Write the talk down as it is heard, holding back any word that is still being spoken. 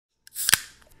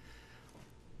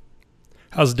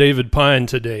How's David Pine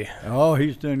today? Oh,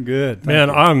 he's doing good. Man,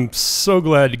 I'm so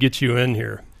glad to get you in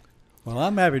here. Well,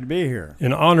 I'm happy to be here.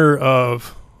 In honor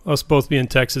of us both being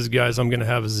Texas guys, I'm going to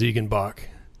have a Ziegenbach.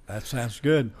 That sounds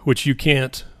good. Which you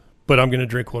can't, but I'm going to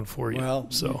drink one for you. Well,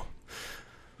 so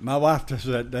my wife does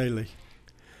that daily.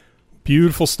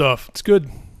 Beautiful stuff. It's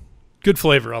good. Good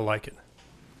flavor. I like it.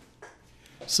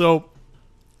 So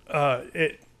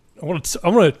I want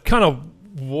to kind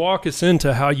of walk us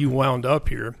into how you wound up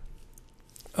here.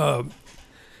 You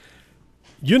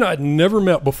and I had never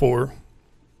met before,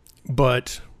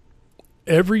 but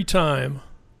every time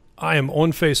I am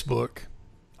on Facebook,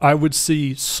 I would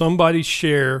see somebody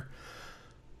share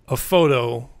a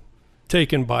photo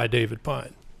taken by David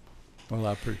Pine. Well,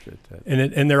 I appreciate that.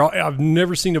 And I've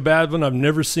never seen a bad one. I've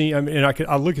never seen. I mean,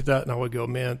 I look at that and I would go,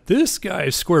 man, this guy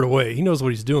is squared away. He knows what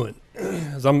he's doing.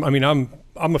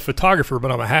 I'm a photographer, but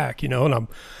I'm a hack, and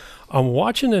I'm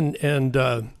watching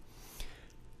and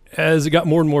as it got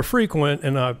more and more frequent,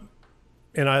 and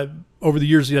I over the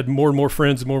years, you had more and more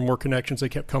friends and more connections. They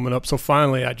kept coming up. So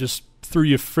finally, I just threw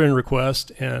you a friend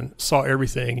request and saw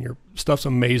everything. And your stuff's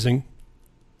amazing.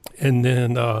 And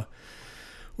then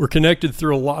we're connected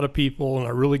through a lot of people, and I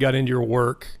really got into your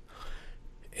work.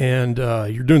 And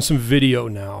you're doing some video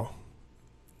now,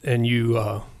 and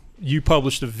you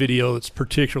published a video that's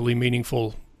particularly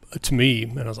meaningful to me.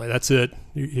 And I was like, that's it.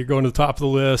 You're going to the top of the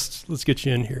list. Let's get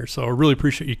you in here. So I really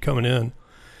appreciate you coming in.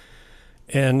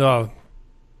 And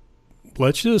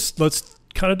let's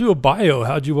kind of do a bio.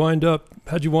 How'd you wind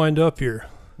up here?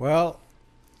 Well,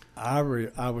 I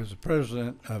was the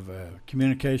president of a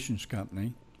communications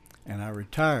company, and I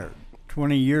retired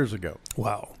 20 years ago.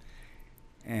 Wow.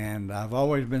 And I've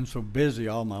always been so busy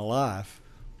all my life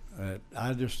that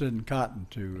I just didn't cotton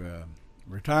to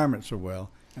retirement so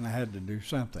well, and I had to do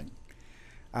something.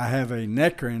 I have a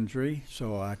neck injury,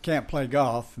 so I can't play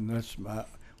golf, and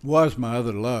was my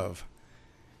other love.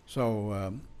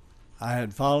 So I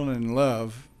had fallen in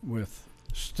love with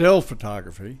still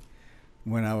photography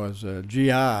when I was a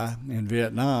GI in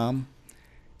Vietnam,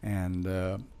 and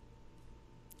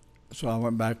so I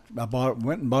went back.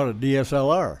 Went and bought a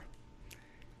DSLR,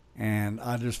 and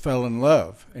I just fell in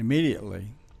love immediately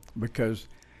because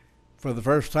for the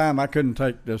first time I couldn't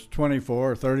take just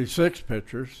 24 or 36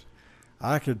 pictures.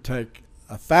 I could take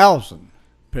 1,000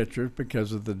 pictures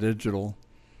because of the digital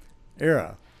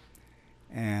era.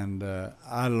 And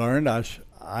I learned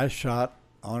I shot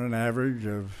on an average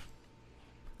of,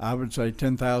 I would say,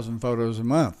 10,000 photos a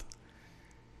month.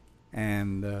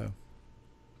 And, a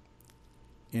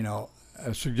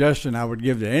suggestion I would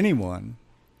give to anyone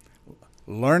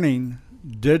learning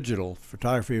digital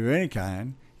photography of any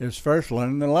kind is first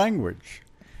learning the language.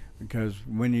 Because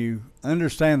when you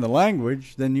understand the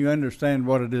language, then you understand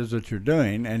what it is that you're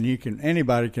doing, and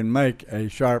anybody can make a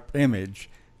sharp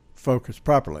image focus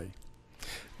properly.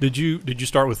 Did you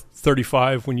start with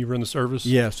 35 when you were in the service?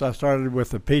 Yes, I started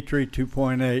with a Petrie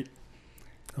 2.8.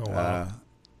 Oh wow!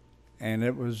 And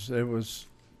it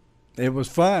was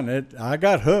fun. I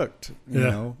got hooked, you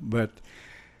know. But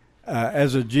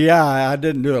as a GI, I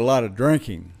didn't do a lot of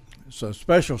drinking. So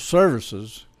special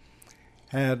services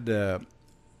had,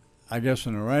 I guess,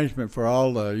 an arrangement for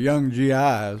all the young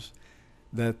GIs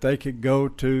that they could go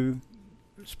to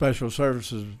special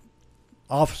services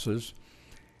offices,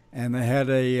 and they had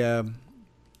a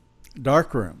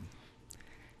dark room,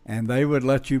 and they would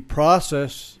let you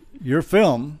process your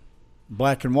film,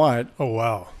 black and white. Oh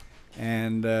wow!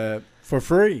 And for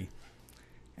free.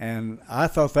 And I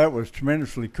thought that was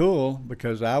tremendously cool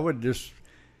because I would just,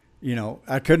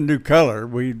 I couldn't do color.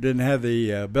 We didn't have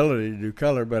the ability to do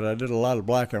color, but I did a lot of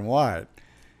black and white,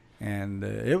 and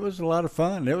it was a lot of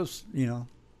fun. It was,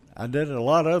 I did a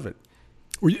lot of it.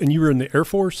 And you were in the Air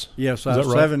Force? Yes, I was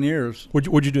right? 7 years.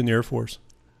 What'd you do in the Air Force?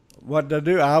 What did I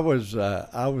do? I was a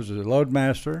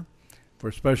loadmaster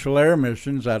for special air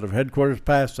missions out of headquarters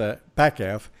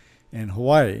PACAF in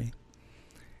Hawaii,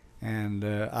 and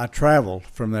I traveled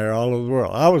from there all over the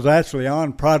world. I was actually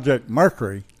on Project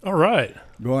Mercury. All right.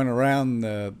 Going around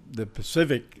the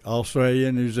Pacific,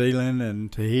 Australia, New Zealand,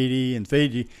 and Tahiti and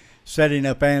Fiji, setting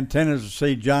up antennas to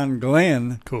see John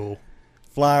Glenn. Cool.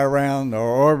 Fly around or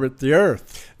orbit the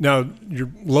Earth. Now, your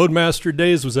loadmaster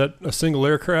days, was that a single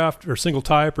aircraft or single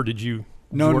type, or did you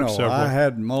work several? I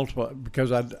had multiple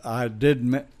because I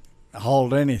did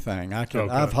hauled anything.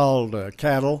 I've hauled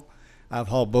cattle, I've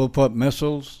hauled bullpup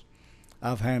missiles,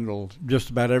 I've handled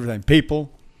just about everything.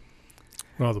 People,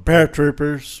 the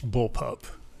paratroopers, bullpup.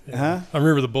 Yeah. Huh? I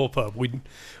remember the bullpup.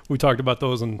 We talked about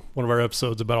those in one of our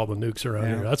episodes about all the nukes around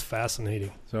here. That's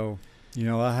fascinating. So,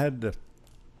 I had to.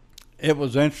 It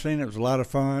was interesting. It was a lot of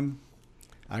fun.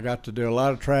 I got to do a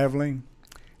lot of traveling.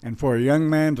 And for a young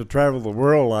man to travel the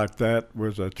world like that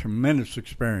was a tremendous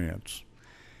experience.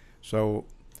 So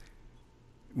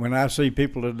when I see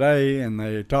people today and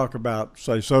they talk about,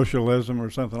 say, socialism or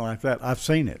something like that, I've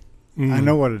seen it. I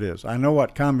know what it is. I know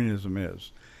what communism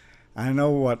is. I know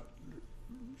what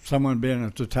someone being a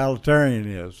totalitarian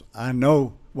is. I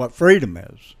know what freedom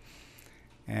is.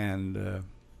 And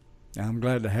I'm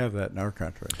glad to have that in our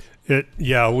country.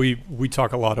 We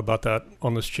talk a lot about that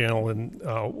on this channel. And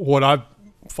what I've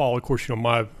followed, of course,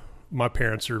 my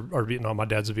parents are Vietnam. My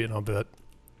dad's a Vietnam vet.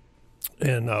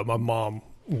 And my mom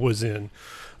was in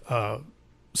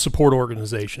support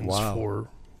organizations for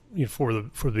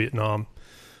the Vietnam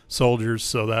soldiers.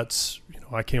 So that's,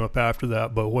 I came up after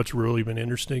that. But what's really been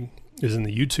interesting is in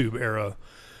the YouTube era,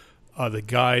 the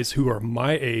guys who are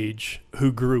my age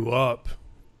who grew up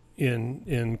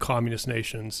in communist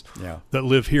nations that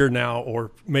live here now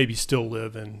or maybe still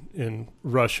live in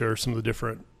Russia or some of the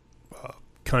different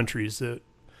countries that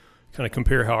kind of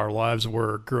compare how our lives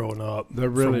were growing up. They're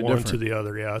really from one different. to the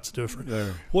other. Yeah, it's different.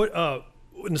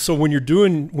 So when you're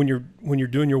doing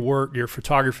your work, your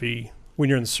photography, when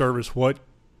you're in the service, what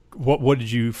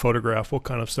did you photograph? What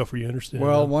kind of stuff were you interested in?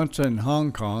 Well, once in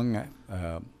Hong Kong,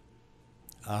 I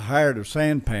hired a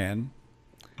sampan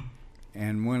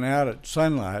and went out at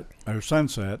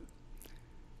sunset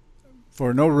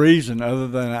for no reason other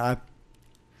than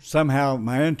somehow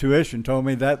my intuition told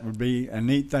me that would be a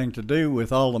neat thing to do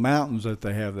with all the mountains that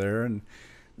they have there and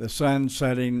the sun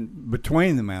setting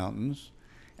between the mountains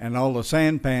and all the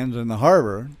sampans in the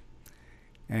harbor.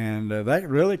 And that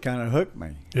really kind of hooked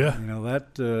me. Yeah.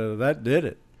 That did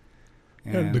it.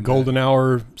 And the golden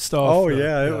hour stuff. Oh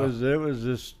yeah, it was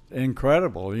just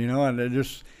incredible, and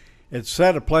it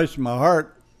set a place in my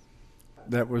heart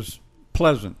that was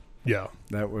pleasant. Yeah.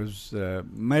 That was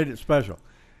made it special.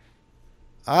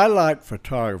 I like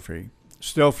photography,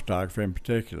 still photography in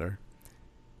particular,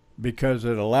 because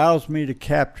it allows me to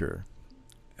capture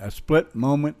a split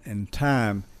moment in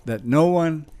time that no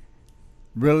one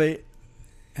really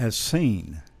has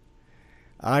seen.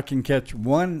 I can catch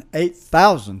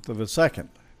 1/8,000th of a second.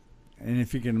 And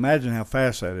if you can imagine how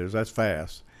fast that is, that's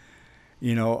fast.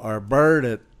 Or a bird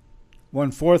at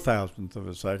 1/4,000th of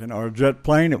a second, or a jet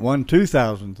plane at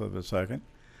 1/2,000th of a second,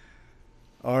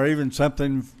 or even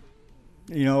something,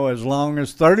 as long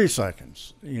as 30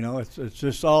 seconds. It's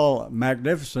just all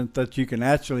magnificent that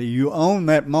you own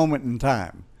that moment in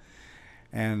time.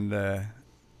 And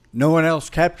no one else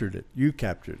captured it. You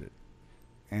captured it.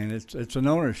 And it's an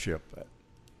ownership.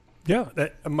 Yeah,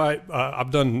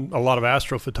 I've done a lot of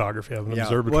astrophotography. I have an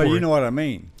observatory. Well, you know what I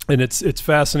mean. And it's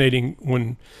fascinating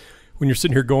when you're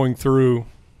sitting here going through,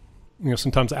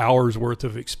 sometimes hours worth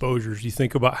of exposures. You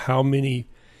think about how many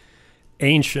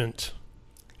ancient.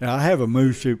 Now, I have a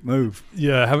move.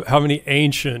 Yeah, how many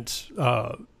ancient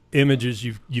images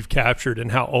you've captured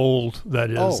and how old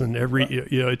that is, and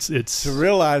it's to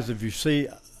realize if you see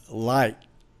light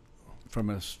from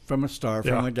a star,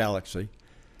 from a galaxy,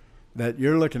 that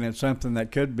you're looking at something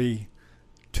that could be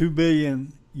 2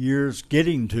 billion years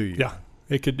getting to you. Yeah,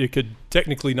 it could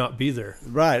technically not be there.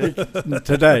 Right,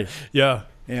 today. Yeah.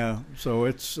 Yeah, so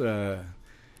it's, that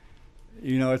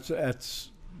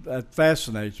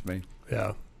fascinates me.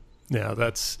 Yeah. Yeah,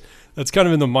 that's kind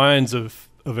of in the minds of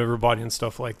everybody and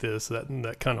stuff like this,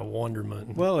 that kind of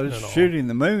wonderment. Well, it's shooting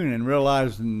the moon and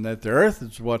realizing that the Earth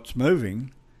is what's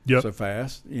moving so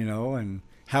fast, and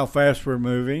how fast we're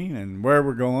moving and where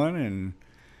we're going and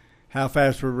how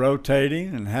fast we're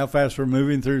rotating and how fast we're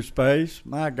moving through space.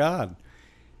 My God,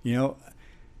 to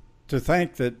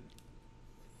think that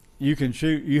you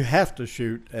have to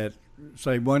shoot at,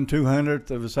 say,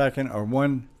 1/200th of a second or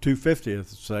 1/250th of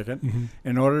a second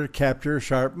in order to capture a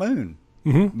sharp moon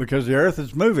because the Earth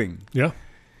is moving. Yeah.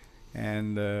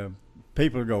 And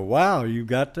people go, wow, you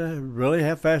got to really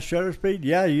have fast shutter speed?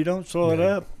 Yeah, you don't slow it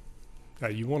up.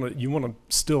 You want to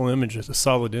still image it, a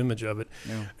solid image of it.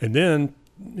 Yeah. And then,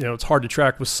 it's hard to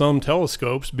track with some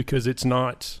telescopes because it's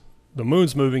not, the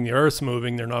moon's moving, the Earth's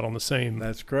moving, they're not on the same.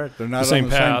 That's correct. They're not on the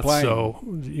path. Same plane. So,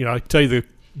 I can tell you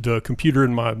the computer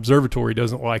in my observatory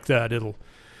doesn't like that.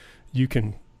 You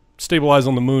can stabilize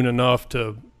on the moon enough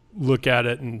to look at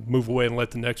it and move away and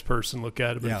let the next person look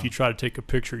at it. But if you try to take a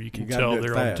picture, you can tell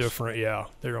they're on different. Yeah,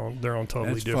 they're on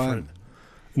totally That's different. Fun.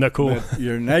 Isn't that cool? But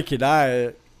your naked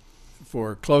eye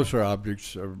for closer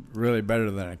objects are really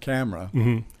better than a camera.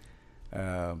 And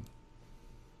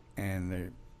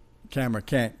the camera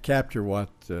can't capture what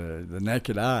the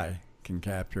naked eye can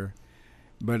capture,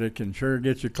 but it can sure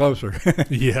get you closer.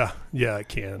 Yeah, it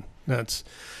can. That's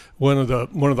one of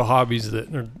the hobbies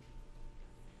that are,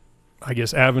 I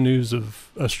guess, avenues of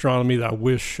astronomy that I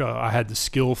wish I had the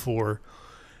skill for.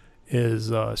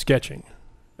 is sketching.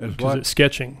 Is Because what? it's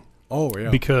sketching. Oh yeah.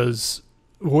 Because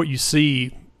what you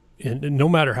see, and no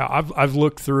matter how, I've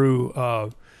looked through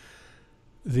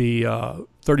the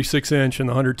 36 inch and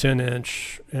the 110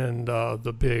 inch and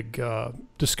the big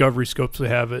discovery scopes they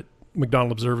have at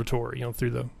McDonald Observatory,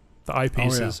 through the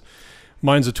eyepieces.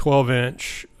 Mine's a 12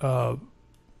 inch,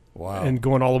 Wow. and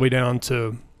going all the way down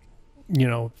to,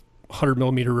 100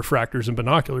 millimeter refractors and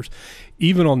binoculars.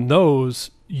 Even on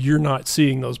those, you're not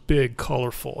seeing those big,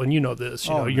 colorful, and this.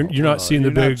 You're not seeing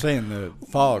the big, not seeing the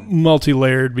fog.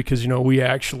 multi-layered, because we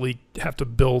actually have to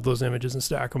build those images and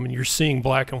stack them, and you're seeing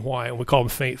black and white, and we call them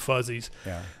faint fuzzies.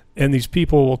 Yeah. And these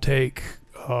people will take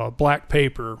black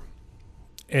paper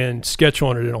and sketch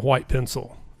on it in a white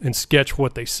pencil and sketch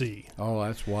what they see. Oh,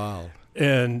 that's wild.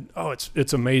 And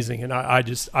it's amazing. And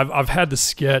I've had to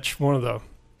sketch a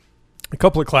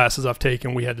couple of classes I've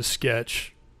taken. We had to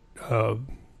sketch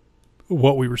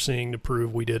what we were seeing to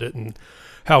prove we did it and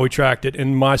how we tracked it.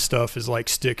 And my stuff is like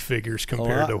stick figures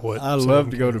compared to what I love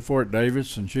to go to Fort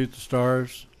Davis and shoot the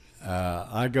stars.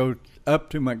 I go up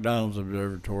to McDonald's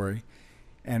Observatory,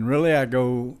 and really I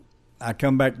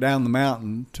come back down the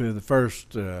mountain to the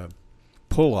first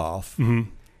pull off. Mm-hmm.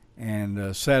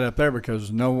 And set up there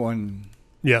because no one's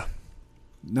there.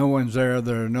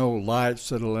 There are no lights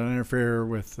that'll interfere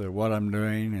with what I'm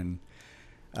doing. And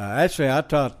actually, I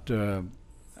taught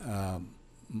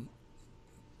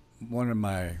one of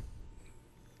my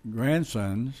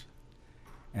grandsons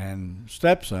and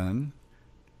stepson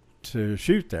to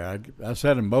shoot there. I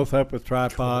set them both up with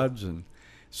tripods and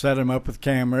set them up with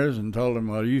cameras and told them,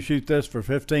 well, you shoot this for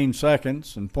 15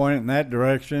 seconds and point it in that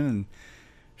direction and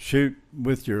shoot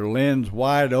with your lens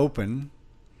wide open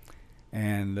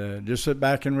and just sit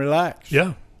back and relax.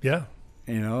 Yeah.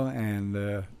 And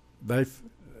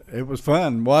it was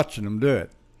fun watching them do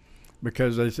it,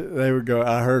 because they would go,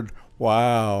 I heard,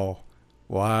 wow.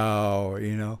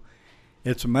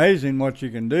 It's amazing what you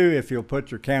can do if you'll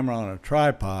put your camera on a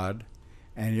tripod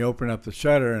and you open up the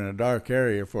shutter in a dark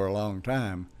area for a long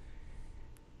time.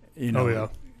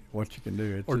 What you can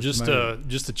do. It's or just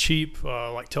a cheap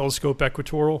like telescope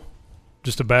equatorial,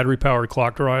 just a battery powered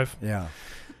clock drive. Yeah.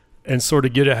 And sort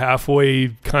of get it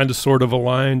halfway, kind of sort of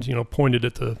aligned, pointed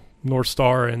at the North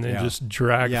Star, and then just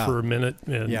drag for a minute.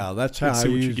 And that's how I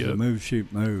use the move,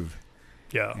 shoot, move.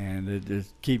 Yeah. And it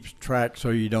just keeps track so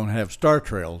you don't have star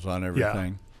trails on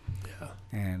everything. Yeah.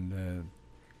 And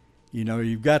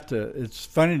you've got to. It's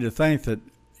funny to think that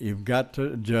you've got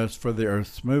to adjust for the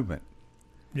Earth's movement.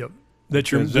 Yep.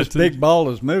 This big ball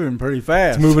is moving pretty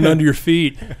fast. It's moving under your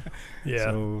feet. Yeah.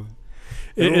 So,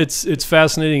 it's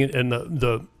fascinating, and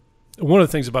the one of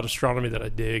the things about astronomy that I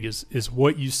dig is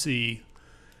what you see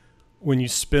when you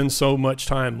spend so much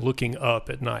time looking up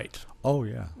at night. Oh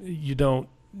yeah. You don't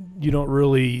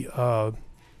really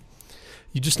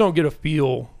you just don't get a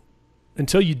feel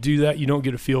until you do that. You don't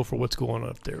get a feel for what's going on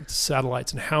up there with the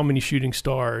satellites and how many shooting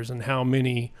stars and how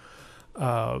many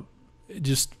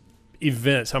just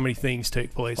events, how many things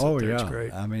take place up there. It's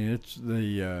great. I mean, it's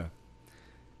the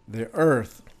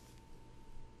Earth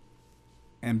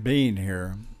and being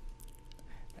here,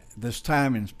 this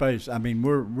time and space. I mean,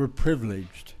 we're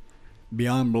privileged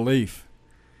beyond belief,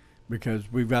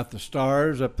 because we've got the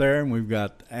stars up there and we've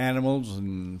got animals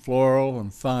and floral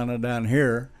and fauna down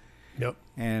here. Yep.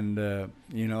 And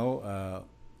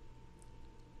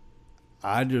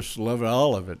I just love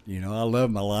all of it. I love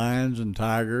my lions and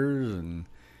tigers and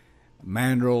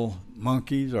mandrill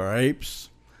monkeys or apes,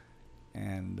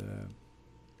 and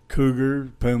cougars,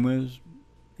 pumas,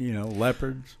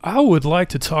 leopards. I would like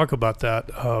to talk about that.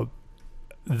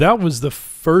 That was the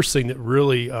first thing that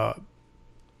really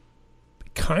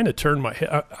kind of turned my head.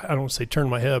 I don't want to say turned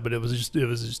my head, but it was just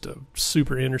a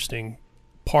super interesting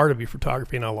part of your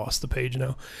photography. And I lost the page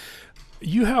now.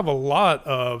 You have a lot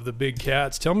of the big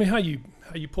cats. Tell me how you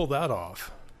pull that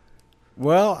off.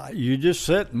 Well, you just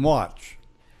sit and watch.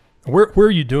 Where are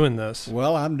you doing this?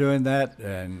 Well, I'm doing that,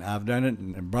 and I've done it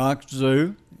in the Bronx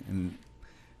Zoo in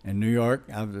New York.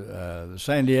 The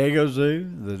San Diego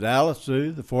Zoo, the Dallas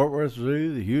Zoo, the Fort Worth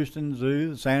Zoo, the Houston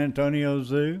Zoo, the San Antonio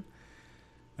Zoo,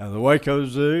 the Waco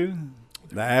Zoo,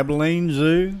 the Abilene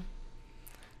Zoo,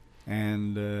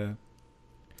 and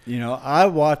I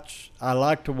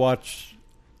like to watch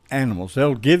animals.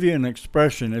 They'll give you an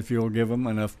expression if you'll give them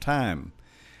enough time.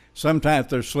 Sometimes if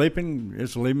they're sleeping,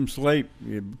 just leave them sleep.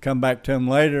 You come back to them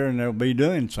later, and they'll be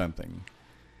doing something.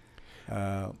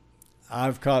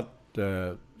 I've caught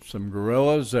some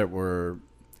gorillas that were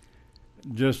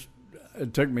just.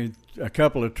 It took me a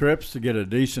couple of trips to get a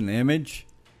decent image.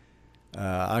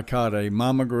 I caught a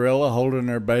mama gorilla holding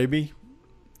her baby,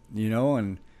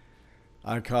 and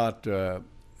I caught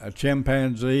a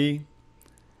chimpanzee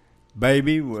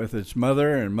baby with its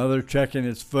mother, and mother checking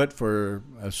its foot for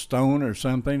a stone or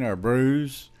something or a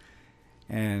bruise,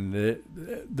 and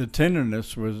the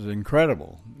tenderness was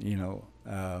incredible.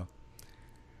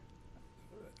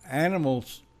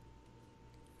 Animals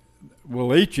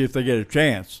will eat you if they get a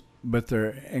chance, but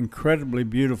they're incredibly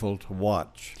beautiful to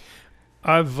watch.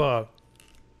 I'm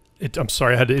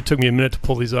sorry, it took me a minute to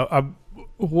pull these up. I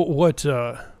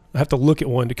have to look at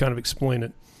one to kind of explain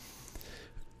it.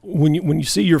 When you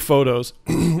see your photos,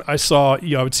 I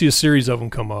would see a series of them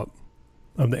come up,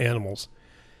 of the animals,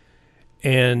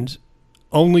 and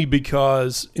only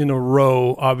because in a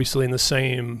row, obviously in the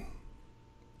same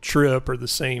trip or the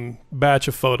same batch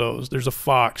of photos, there's a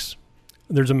fox,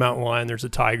 there's a mountain lion, there's a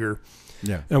tiger.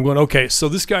 Yeah. And I'm going, okay, so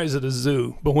this guy's at a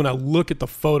zoo, but when I look at the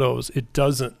photos, it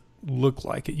doesn't look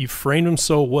like it. You framed them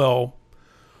so well,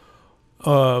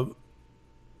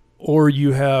 or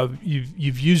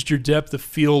you've used your depth of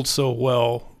field so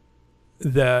well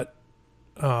that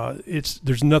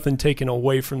there's nothing taken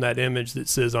away from that image that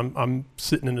says I'm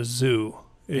sitting in a zoo.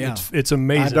 It's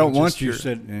amazing. I don't want you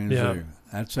sitting in a zoo.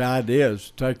 That's the idea,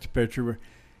 is take the picture.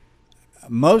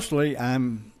 Mostly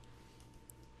I'm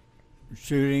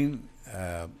shooting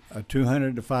a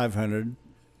 200 to 500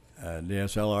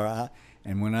 DSLR,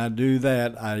 and when I do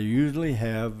that, I usually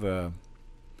have a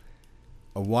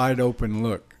wide open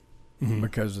look,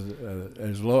 because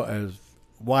as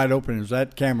wide open as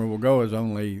that camera will go is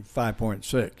only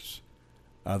 5.6,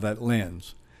 that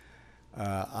lens.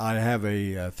 I have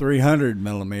a 300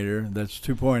 millimeter that's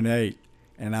 2.8,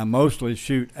 and I mostly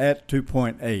shoot at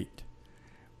 2.8,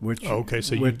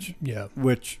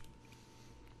 which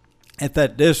at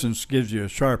that distance gives you a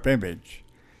sharp image.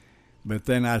 But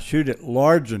then I shoot it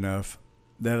large enough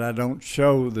that I don't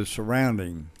show the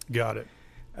surrounding. Got it.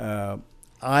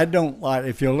 I don't like,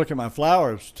 if you'll look at my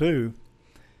flowers too,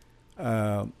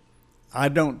 I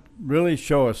don't really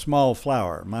show a small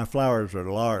flower. My flowers are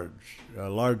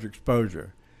large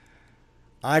exposure.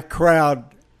 I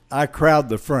crowd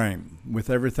the frame with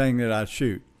everything that I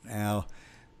shoot. Now,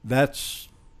 that's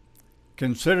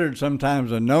considered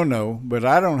sometimes a no-no, but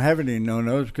I don't have any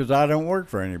no-nos because I don't work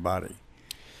for anybody.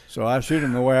 So I shoot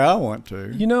them the way I want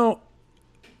to.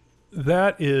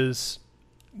 That is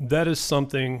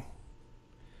something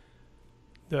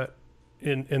that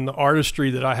in the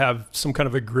artistry that I have some kind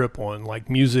of a grip on, like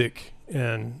music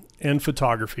and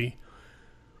photography.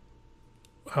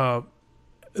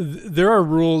 There are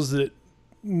rules that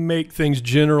make things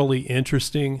generally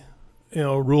interesting,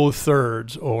 rule of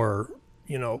thirds or,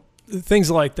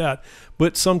 things like that.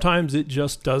 But sometimes it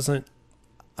just doesn't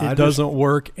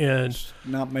work. And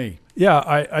not me.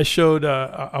 Yeah. I showed,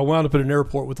 I wound up at an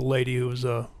airport with a lady who was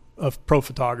a pro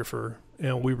photographer,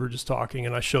 and we were just talking,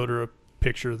 and I showed her a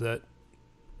picture that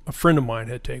a friend of mine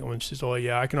had taken, and she said, "Oh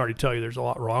yeah, I can already tell you there's a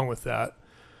lot wrong with that."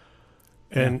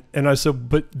 And I said,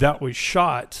 "But that was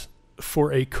shot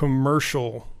for a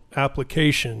commercial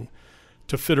application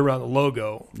to fit around the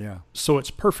logo. Yeah. So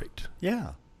it's perfect."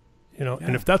 Yeah.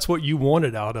 And if that's what you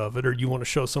wanted out of it, or you want to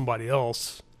show somebody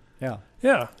else. Yeah.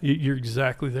 Yeah. You're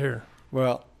exactly there.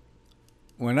 Well,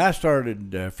 when I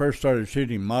first started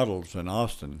shooting models in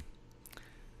Austin,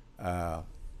 of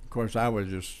course, I was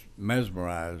just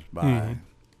mesmerized by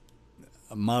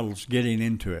models getting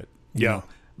into it. Yeah.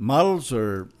 Models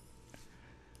are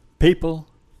people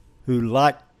who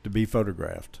like to be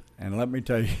photographed. And let me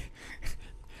tell you,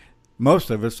 most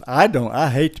of us, I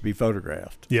hate to be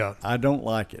photographed. Yeah. I don't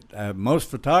like it. Most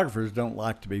photographers don't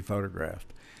like to be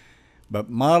photographed. But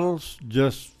models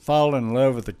just fall in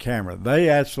love with the camera. They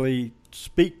actually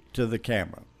speak to the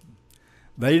camera.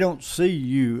 They don't see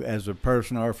you as a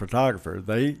person or a photographer.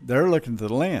 They're looking to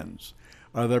the lens,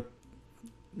 or they're,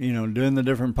 doing the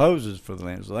different poses for the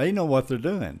lens. They know what they're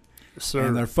doing,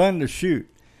 and they're fun to shoot.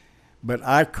 But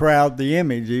I crowd the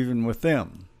image even with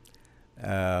them.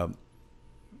 I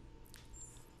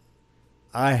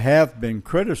have been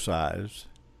criticized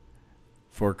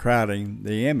for crowding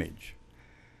the image,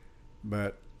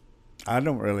 but I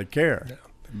don't really care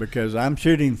because I'm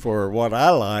shooting for what I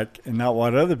like and not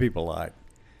what other people like.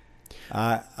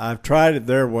 I've tried it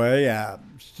their way.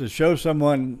 To show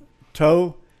someone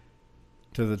toe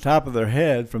to the top of their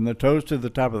head, from the toes to the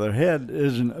top of their head,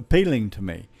 isn't appealing to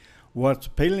me. What's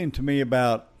appealing to me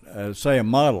about, say, a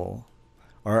model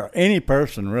or any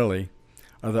person really,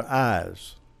 are their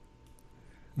eyes.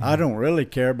 I don't really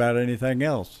care about anything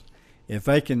else. If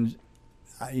they can,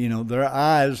 their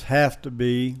eyes have to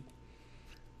be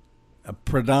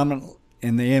predominant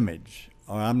in the image,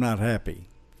 or I'm not happy.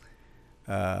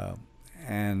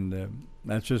 And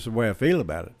that's just the way I feel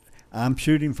about it. I'm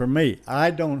shooting for me.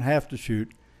 I don't have to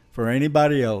shoot for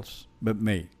anybody else but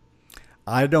me.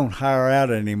 I don't hire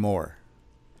out anymore,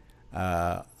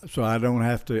 so I don't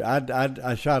have to.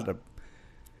 I shot a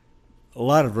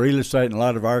lot of real estate and a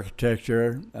lot of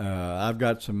architecture. I've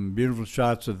got some beautiful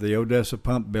shots of the Odessa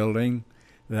Pump Building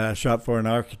that I shot for an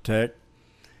architect,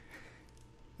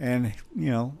 and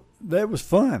that was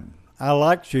fun. I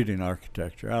like shooting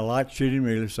architecture. I like shooting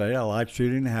real estate. I like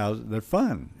shooting houses. They're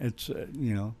fun. It's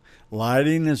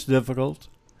lighting is difficult.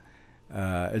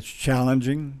 It's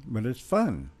challenging, but it's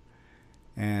fun.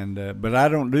 And but I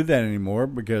don't do that anymore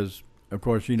because, of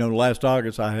course, last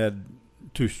August I had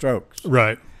 2 strokes.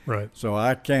 Right. Right. So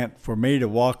I can't. For me to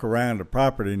walk around a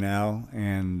property now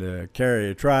and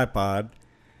carry a tripod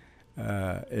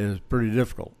is pretty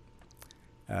difficult.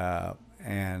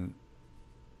 And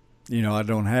I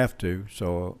don't have to,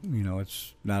 so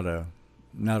it's not a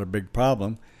big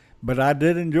problem. But I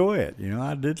did enjoy it.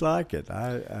 I did like it.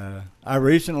 I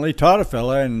recently taught a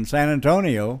fella in San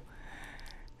Antonio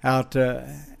how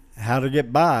to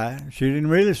get by shooting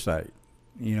real estate.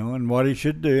 And what he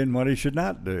should do and what he should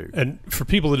not do. And for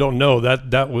people that don't know,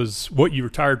 that was what you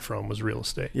retired from, was real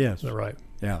estate. Yes. Is that right?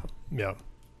 Yeah. Yeah.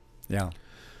 Yeah.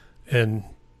 And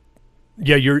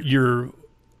yeah,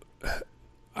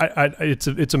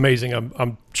 it's amazing.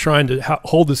 I'm trying to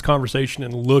hold this conversation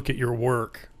and look at your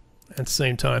work at the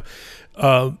same time.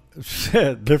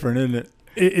 Different, isn't it?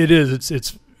 It is.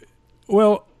 It's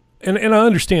well, and I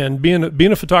understand being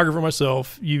a photographer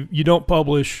myself. You don't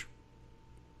publish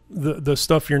the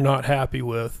stuff you're not happy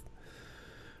with,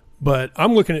 but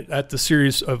I'm looking at the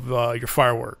series of your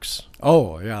fireworks.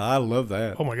 Oh yeah, I love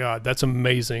that. Oh my God, that's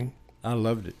amazing. I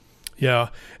loved it. Yeah.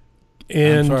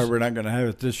 And I'm sorry we're not going to have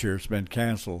it this year. It's been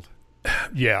canceled.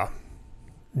 Yeah.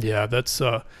 That's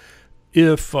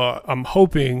if I'm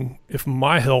hoping, if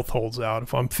my health holds out,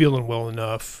 if I'm feeling well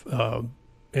enough,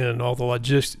 and all the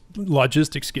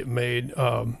logistics get made,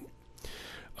 I'm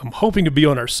hoping to be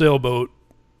on our sailboat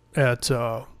at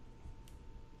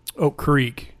Oak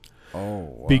Creek. Oh,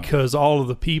 wow. Because all of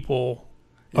the people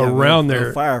around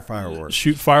there fireworks.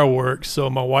 shoot fireworks. So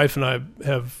my wife and I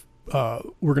have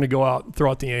we're going to go out and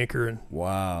throw out the anchor and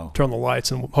turn the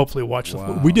lights and hopefully watch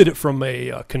we did it from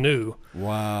a canoe.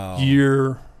 Wow.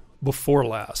 Year before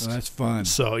last. Well, that's fun.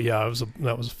 So yeah,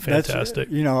 that was fantastic.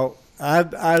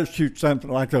 I shoot something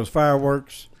like those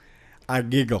fireworks, I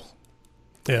giggle.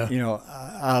 Yeah.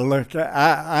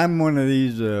 I'm one of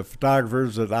these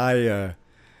photographers that I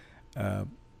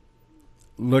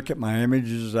look at my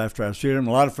images after I shoot them.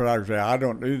 A lot of photographers say, I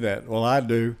don't do that. Well, I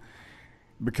do,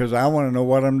 because I want to know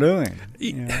what I'm doing.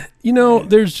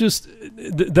 There's just,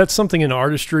 that's something in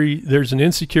artistry. There's an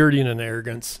insecurity and an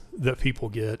arrogance that people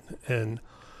get. And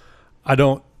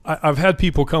I've had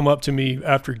people come up to me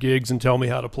after gigs and tell me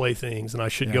how to play things, and I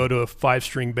should go to a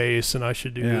 5-string bass, and I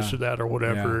should do this or that or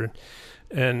whatever.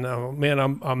 Yeah. And man,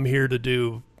 I'm here to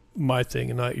do my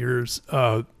thing and not yours.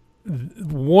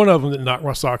 One of them that knocked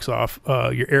my socks off,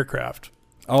 your aircraft.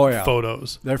 Oh yeah,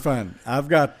 photos. They're fun. I've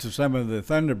got to some of the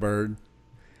Thunderbirds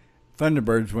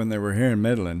when they were here in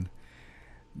Midland,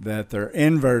 that they're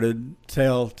inverted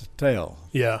tail to tail.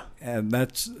 Yeah, and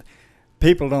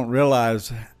people don't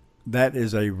realize that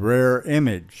is a rare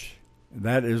image.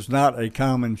 That is not a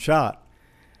common shot.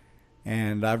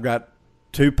 And I've got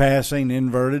 2 passing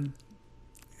inverted,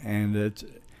 and it's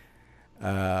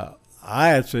I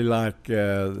actually like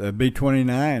the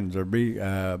B-29s or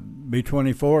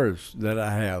B-24s that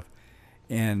I have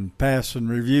in pass and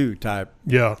review type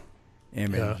image.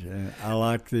 Yeah. I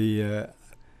like the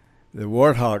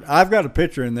Warthog. I've got a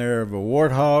picture in there of a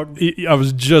Warthog. I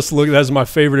was just looking. That's my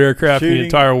favorite aircraft in the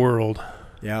entire world.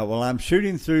 Yeah, well, I'm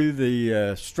shooting through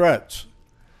the struts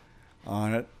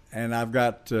on it, and I've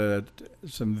got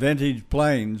some vintage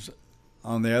planes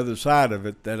on the other side of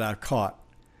it that I caught.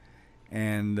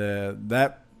 And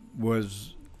that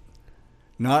was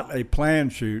not a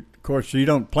planned shoot. Of course, you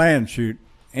don't plan shoot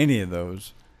any of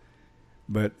those.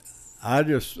 But I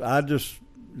just like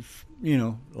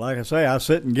I say, I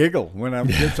sit and giggle when I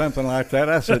get something like that.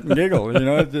 I sit and giggle.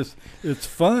 It's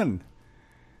fun.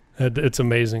 It's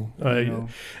amazing.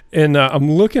 And I'm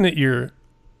looking at your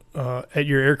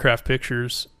aircraft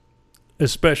pictures,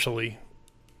 especially.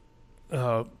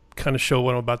 Kind of show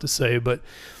what I'm about to say, but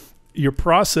your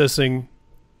processing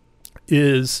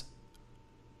is,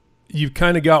 you've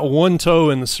kind of got one toe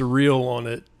in the surreal on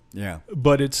it. Yeah.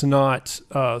 But it's not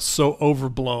so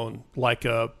overblown like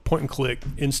a point and click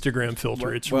Instagram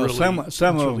filter. Some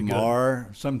of them good. are.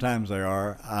 Sometimes they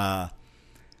are.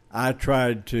 I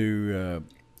tried to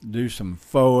do some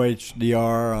faux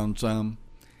HDR on some,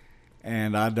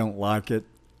 and I don't like it.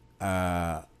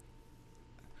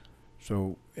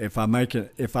 So if I make an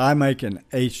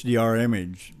HDR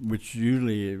image, which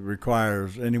usually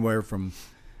requires anywhere from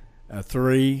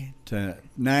 3 to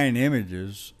 9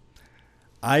 images,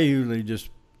 I usually just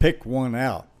pick one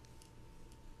out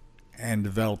and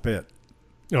develop it.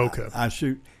 Okay. I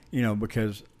shoot,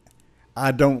 because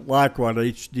I don't like what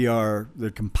HDR,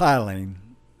 the compiling,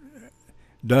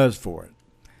 does for it.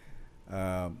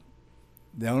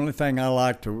 The only thing I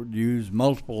like to use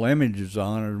multiple images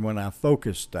on is when I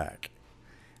focus stack.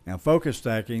 Now, focus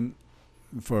stacking,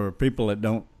 for people that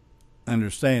don't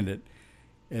understand it,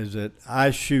 is that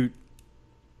I shoot,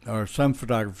 or some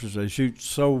photographers, they shoot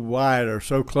so wide or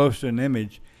so close to an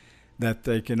image that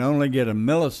they can only get a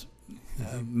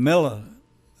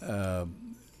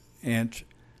inch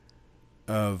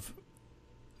of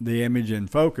the image in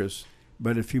focus.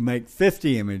 But if you make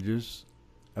 50 images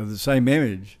of the same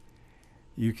image,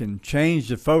 you can change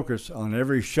the focus on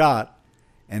every shot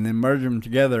and then merge them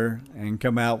together and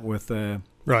come out with a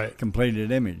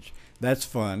completed image. That's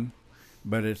fun,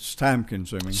 but it's time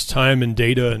consuming. It's time and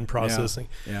data and processing.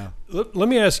 Yeah. Let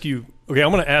me ask you, okay,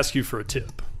 I'm going to ask you for a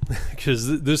tip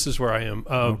because this is where I am.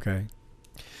 Okay.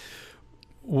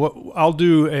 What I'll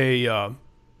do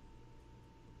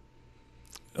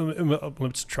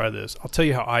let's try this. I'll tell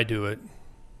you how I do it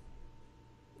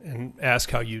and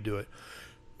ask how you do it.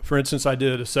 For instance, I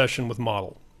did a session with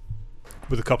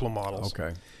a couple of models.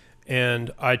 Okay.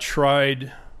 And I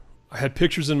had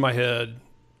pictures in my head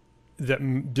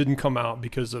that didn't come out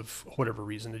because of whatever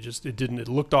reason. It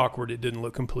looked awkward. It didn't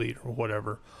look complete or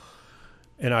whatever.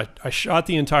 And I shot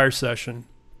the entire session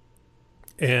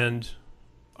and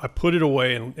I put it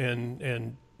away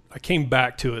and I came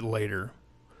back to it later.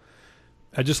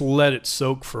 I just let it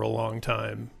soak for a long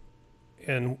time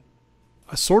and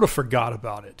I sort of forgot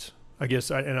about it. I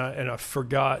guess I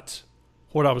forgot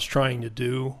what I was trying to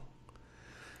do.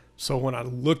 So when I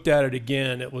looked at it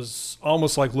again, it was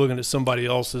almost like looking at somebody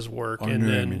else's work. And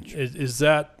then is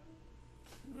that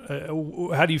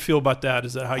how do you feel about that?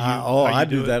 Is that how you? I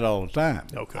do that all the time.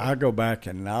 Okay. I go back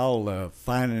and I'll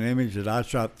find an image that I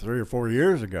shot 3 or 4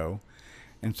 years ago,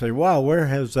 and say, "Wow, where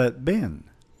has that been?"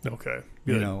 Okay.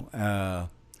 Good.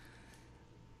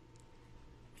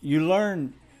 You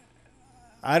learn.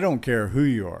 I don't care who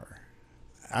you are.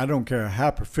 I don't care how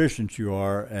proficient you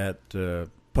are at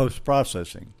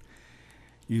post-processing.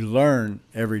 You learn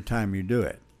every time you do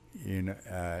it.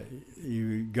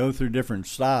 You go through different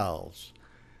styles.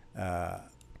 I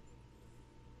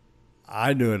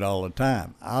do it all the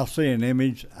time. I'll see an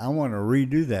image. I want to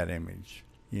redo that image.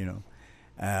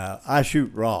 I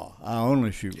shoot raw. I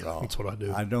only shoot raw. That's what I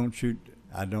do. I don't shoot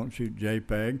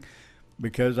JPEG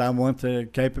because I want the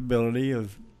capability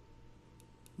of,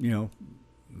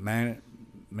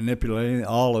 manipulating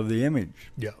all of the image.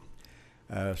 Yeah.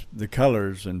 The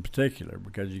colors in particular,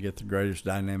 because you get the greatest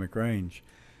dynamic range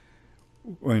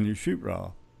when you shoot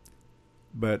raw.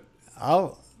 But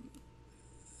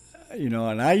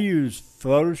and I use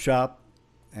Photoshop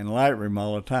and Lightroom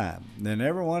all the time. Then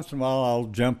every once in a while I'll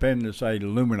jump in to say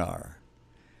Luminar.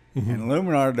 Mm-hmm. And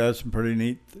Luminar does some pretty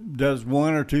neat, does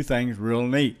 1 or 2 things real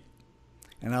neat.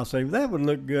 And I'll say, that would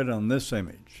look good on this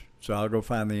image. So I'll go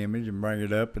find the image and bring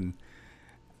it up and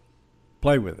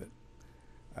play with it.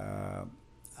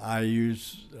 I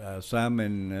use some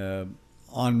in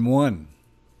on one,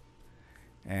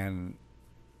 and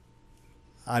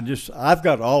I've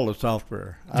got all the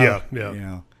software.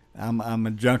 I'm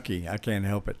a junkie. I can't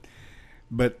help it.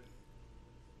 But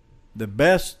the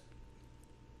best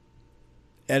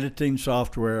editing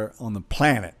software on the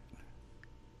planet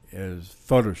is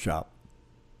Photoshop.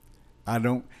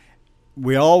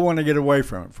 We all want to get away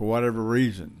from it for whatever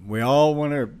reason. We all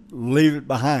want to leave it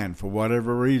behind for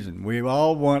whatever reason. We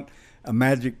all want a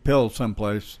magic pill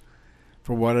someplace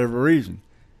for whatever reason.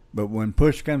 But when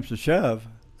push comes to shove,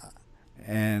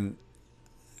 and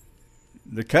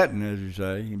the cutting, as you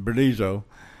say, Burdizzo,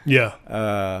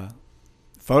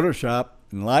 Photoshop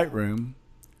and Lightroom,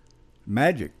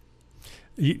 magic.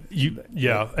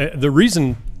 The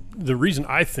reason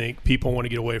I think people want to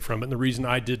get away from it, and the reason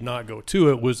I did not go to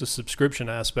it, was the subscription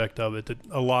aspect of it that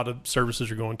a lot of services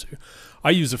are going to. I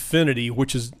use Affinity,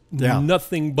 which is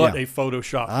nothing but a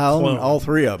Photoshop clone. Own all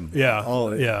 3 of them.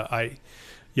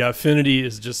 Affinity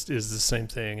is the same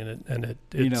thing, and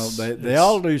they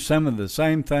all do some of the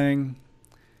same thing,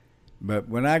 but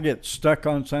when I get stuck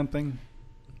on something,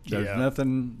 there's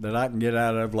nothing that I can get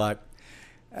out of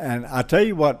and I tell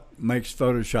you what makes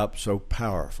Photoshop so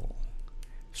powerful.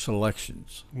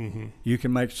 Selections. Mm-hmm. You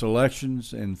can make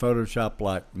selections in Photoshop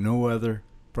like no other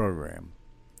program.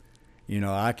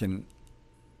 I can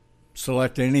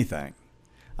select anything.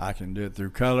 I can do it through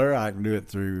color. I can do it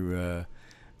through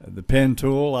the pen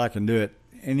tool. I can do it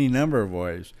any number of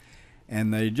ways.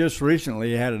 And they just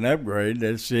recently had an upgrade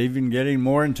that's even getting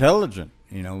more intelligent.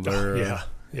 You know, they're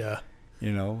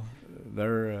You know,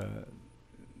 they're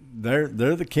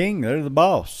the king. They're the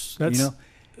boss. That's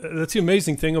the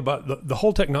amazing thing about the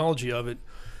whole technology of it.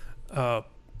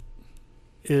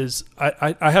 Is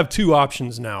I have two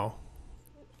options now.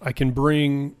 I can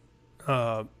bring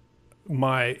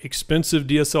my expensive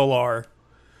DSLR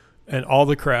and all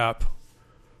the crap,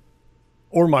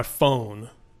 or my phone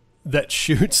that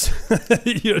shoots.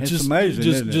 It's amazing,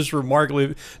 isn't it? Just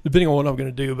remarkably, depending on what I'm going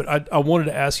to do. But I wanted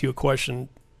to ask you a question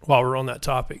while we're on that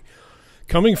topic.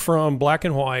 Coming from black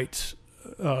and white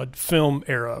film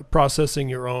era, processing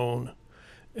your own,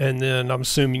 and then I'm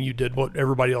assuming you did what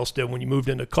everybody else did when you moved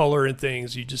into color and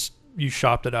things. You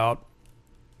shopped it out,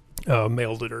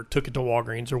 mailed it, or took it to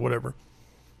Walgreens or whatever.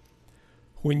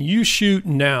 When you shoot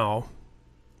now,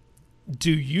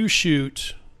 do you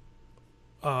shoot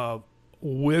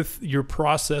with your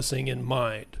processing in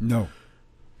mind? No.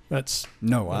 That's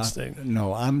the thing.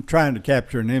 No, I'm trying to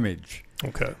capture an image.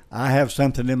 Okay. I have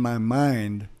something in my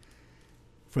mind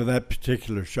for that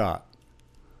particular shot.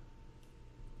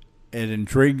 It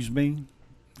intrigues me.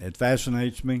 It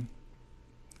fascinates me.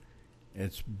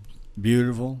 It's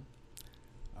beautiful,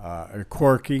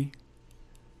 quirky.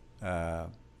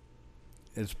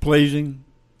 It's pleasing,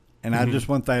 and I just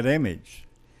want that image.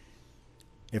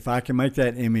 If I can make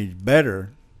that image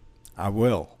better, I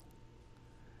will.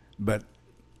 But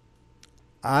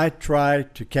I try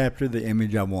to capture the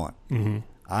image I want. Mm-hmm.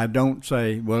 I don't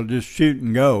say, well, just shoot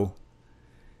and go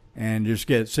and just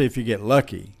see if you get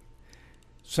lucky.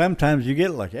 Sometimes you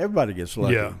get lucky. Everybody gets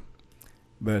lucky. Yeah.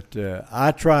 But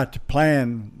I try to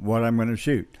plan what I'm going to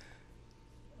shoot.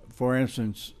 For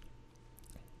instance,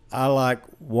 I like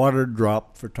water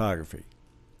drop photography.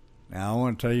 Now, I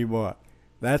want to tell you what.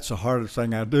 That's the hardest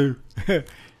thing I do. It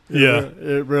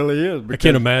really is. I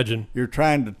can't imagine. You're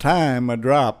trying to time a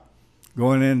drop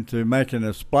going into making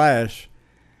a splash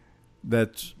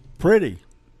that's pretty,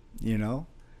 you know.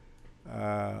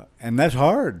 And that's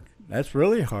hard. That's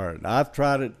really hard. I've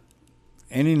tried it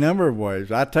any number of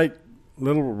ways. I take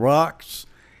little rocks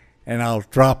and I'll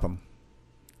drop them,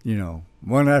 you know,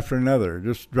 one after another,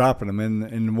 just dropping them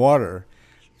in the water.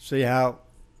 See how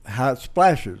it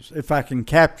splashes, if I can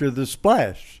capture the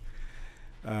splash.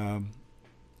 I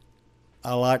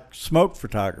like smoke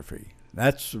photography.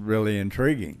 That's really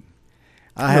intriguing.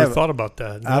 I never thought about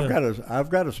that. I've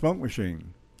got a smoke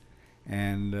machine,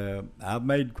 and I've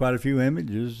made quite a few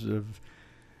images of.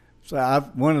 So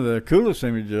one of the coolest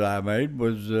images I made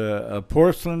was a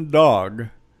porcelain dog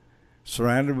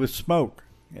surrounded with smoke.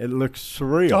 It looks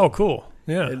surreal. Oh, cool!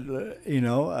 Yeah,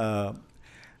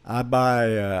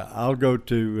 I'll go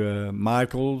to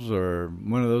Michael's or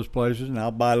one of those places, and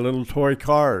I'll buy little toy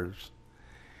cars,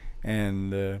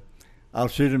 and I'll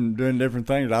shoot them doing different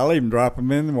things. I'll even drop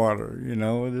them in the water. You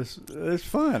know, it's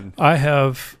fun. I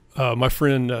have my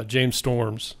friend James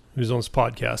Storms, who's on this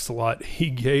podcast a lot. He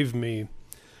gave me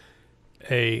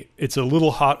it's a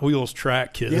little Hot Wheels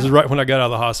track kit. Yeah. This is right when I got out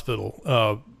of the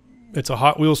hospital. It's a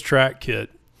Hot Wheels track kit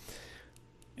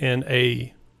and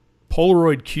a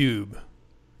Polaroid cube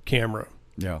camera.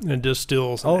 Yeah. And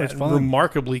distills it's fun.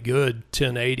 Remarkably good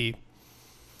 1080.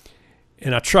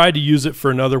 And I tried to use it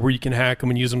for another where you can hack them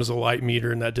and use them as a light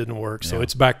meter, and that didn't work. So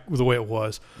it's back the way it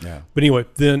was. Yeah. But anyway,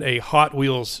 then a Hot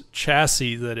Wheels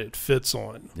chassis that it fits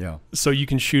on. Yeah. So you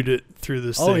can shoot it through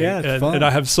this thing. Oh, yeah, it's fun. And I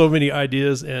have so many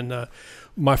ideas. And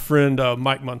my friend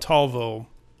Mike Montalvo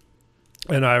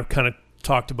and I kind of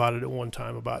talked about it at one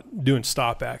time about doing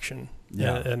stop action.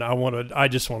 Yeah. And I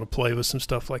just want to play with some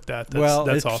stuff like that.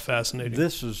 That's all fascinating.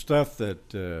 This is stuff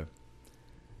that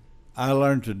I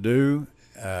learned to do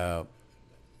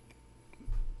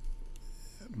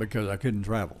because I couldn't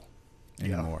travel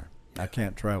anymore. Yeah. I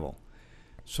can't travel.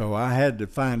 So I had to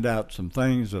find out some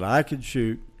things that I could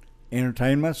shoot,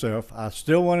 entertain myself. I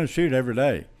still want to shoot every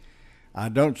day. I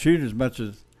don't shoot as much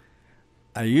as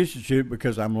I used to shoot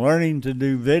because I'm learning to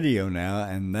do video now,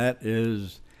 and that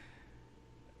is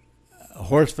a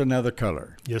horse of another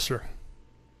color. Yes, sir.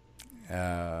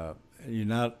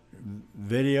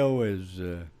 Video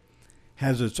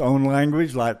has its own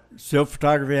language, like still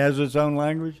photography has its own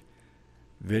language.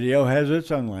 Video has its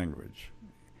own language.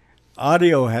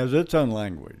 Audio has its own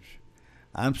language.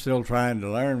 I'm still trying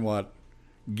to learn what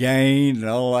gain and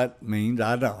all that means.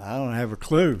 I don't have a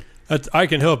clue. I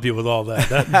can help you with all that.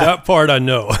 That part I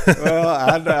know. Well,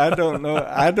 I don't know.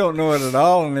 I don't know it at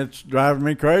all, and it's driving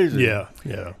me crazy.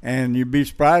 Yeah. And you'd be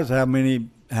surprised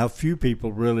how few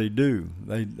people really do.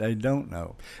 They don't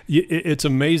know. It's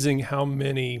amazing how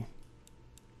many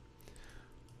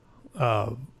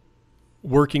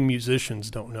working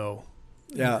musicians don't know.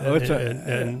 Yeah,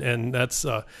 and that's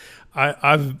I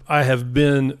have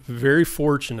been very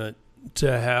fortunate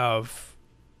to have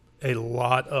a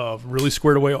lot of really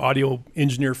squared away audio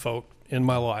engineer folk in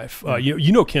my life.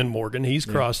 You know Ken Morgan. He's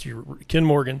crossed Ken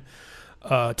Morgan.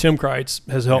 Tim Kreitz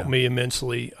has helped me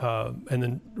immensely. And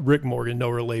then Rick Morgan, no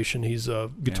relation. He's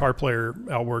a guitar player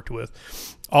I worked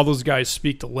with. All those guys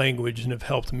speak the language and have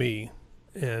helped me.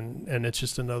 And it's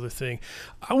just another thing.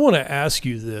 I want to ask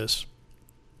you this.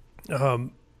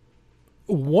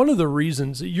 One of the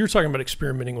reasons you're talking about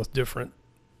experimenting with different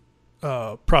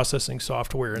processing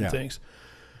software and things.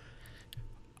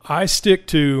 I stick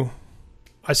to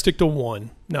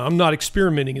one. Now I'm not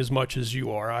experimenting as much as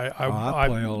you are. I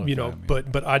play all the time,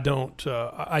 but I don't.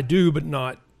 I do, but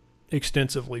not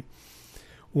extensively.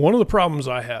 One of the problems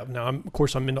I have now, of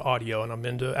course, I'm into audio and I'm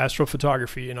into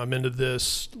astrophotography and I'm into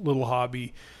this little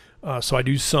hobby. So I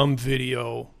do some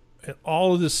video and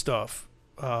all of this stuff.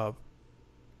 And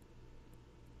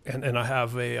I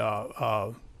have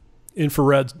a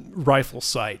infrared rifle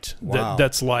sight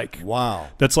that's like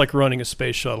running a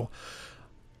space shuttle.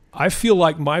 I feel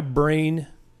like my brain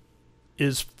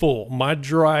is full. My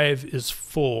drive is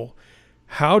full.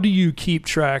 How do you keep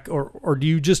track, or do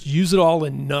you just use it all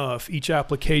enough, each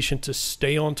application, to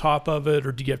stay on top of it,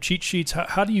 or do you have cheat sheets?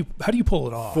 How do you pull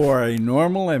it off? For a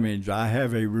normal image, I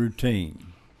have a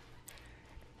routine,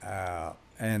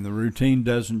 and the routine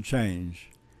doesn't change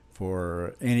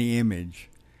for any image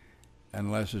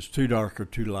unless it's too dark or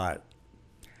too light.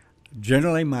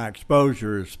 Generally, my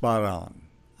exposure is spot on.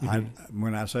 Mm-hmm.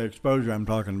 When I say exposure, I'm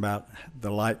talking about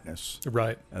the lightness of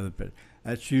the picture.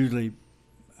 That's usually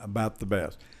about the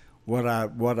best. What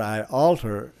I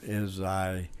alter is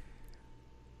I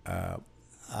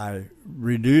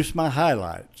reduce my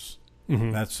highlights.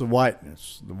 Mm-hmm. That's the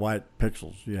whiteness, the white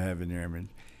pixels you have in your image,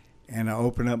 and I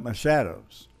open up my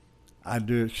shadows. I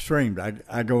do extremes.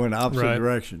 I go in opposite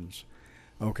directions.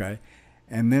 Okay,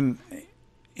 and then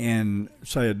in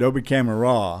say Adobe Camera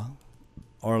Raw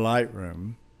or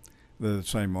Lightroom, they're the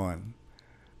same one.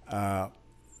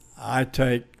 I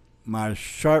take my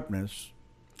sharpness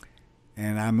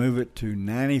and I move it to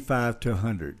 95 to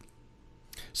 100.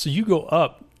 So you go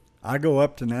up. I go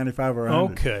up to 95 or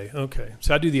 100. Okay.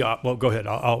 So I do the well, go ahead.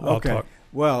 I'll talk.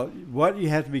 Well, what you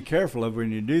have to be careful of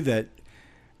when you do that,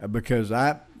 because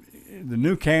the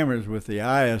new cameras with the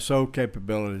ISO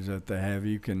capabilities that they have,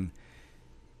 you can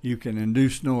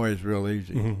induce noise real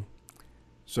easy. Mm-hmm.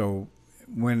 So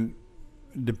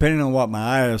depending on what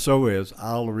my ISO is,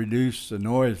 I'll reduce the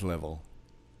noise level.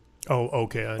 Oh,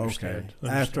 okay, I understand.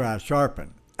 After I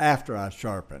sharpen,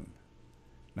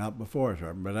 not before I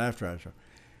sharpen, but after I sharpen,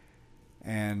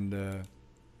 and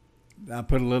I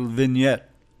put a little vignette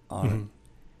on it.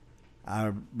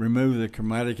 I remove the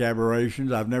chromatic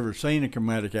aberrations. I've never seen a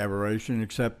chromatic aberration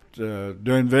except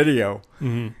doing video,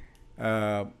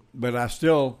 but I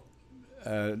still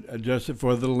adjust it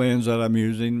for the lens that I'm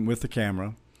using with the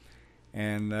camera,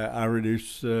 and I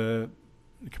reduce the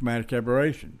chromatic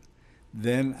aberration.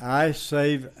 Then I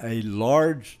save a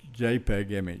large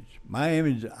JPEG image. My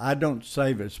image, I don't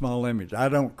save a small image. I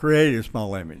don't create a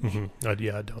small image. Mm-hmm.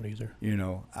 I don't either. You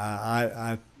know,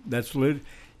 that's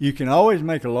you can always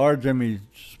make a large image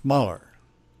smaller,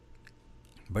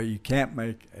 but you can't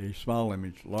make a small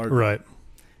image larger. Right.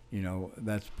 You know,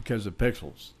 that's because of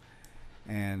pixels.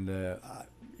 And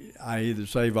I either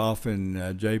save off in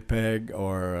JPEG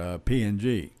or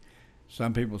PNG.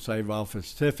 Some people save off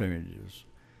as TIFF images.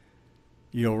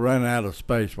 You'll run out of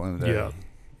space one day. Yeah.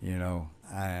 You know,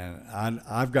 and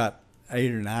I've got 8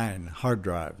 or 9 hard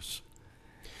drives.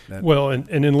 And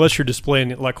unless you're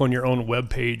displaying it like on your own web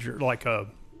page or like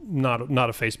not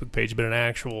a Facebook page, but an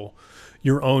actual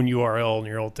your own URL and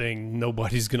your own thing,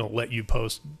 nobody's going to let you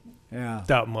post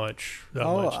that much.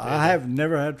 Much I have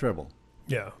never had trouble.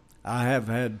 Yeah. I have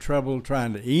had trouble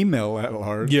trying to email that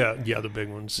large. Yeah, the big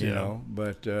ones. You know,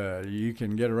 but you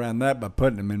can get around that by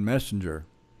putting them in Messenger.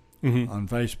 Mm-hmm. On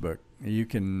Facebook, you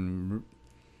can.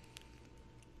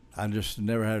 I just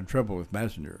never had trouble with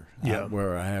Messenger,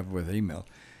 where I have with email,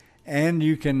 and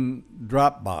you can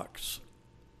Dropbox.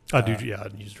 I do. I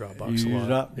use Dropbox a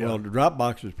lot. Well,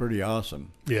 Dropbox is pretty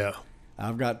awesome. Yeah,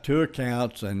 I've got 2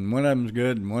 accounts, and one of them's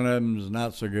good, and one of them's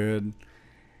not so good,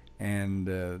 and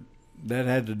that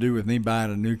had to do with me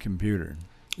buying a new computer.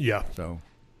 Yeah. So.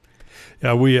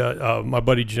 Yeah, we my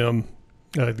buddy Jim,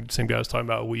 the same guy I was talking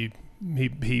about,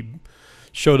 he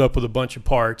showed up with a bunch of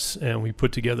parts, and we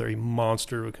put together a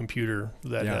monster of a computer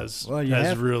that has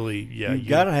really. You've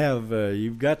got to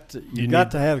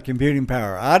have computing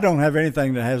power. I don't have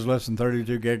anything that has less than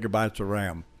 32 gigabytes of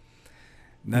RAM,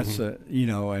 And that's you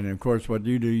know, and of course, what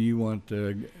you do, you want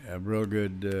a real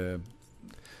good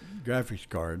graphics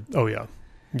card. Oh yeah,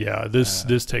 yeah.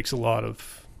 This takes a lot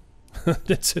of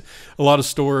it's a lot of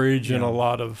storage and a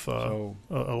lot of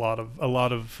a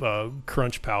lot of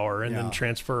crunch power and then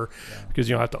transfer because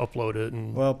you don't have to upload it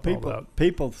and well, all people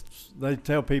they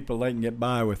tell people they can get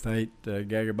by with 8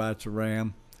 gigabytes of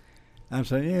RAM. I'm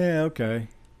saying, yeah, okay.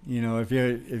 You know, if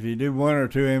you do 1 or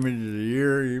 2 images a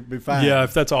year, you'll be fine. Yeah,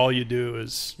 if that's all you do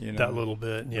is that little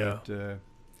bit. Yeah,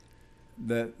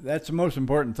 but, that's the most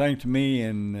important thing to me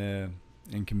in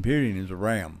computing is the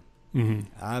RAM. Mm-hmm.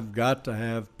 I've got to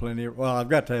have I've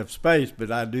got to have space, but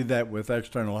I do that with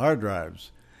external hard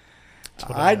drives.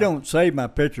 I don't save my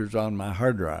pictures on my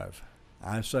hard drive.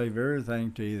 I save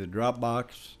everything to either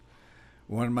Dropbox,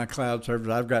 one of my cloud servers.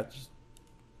 I've got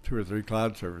 2 or 3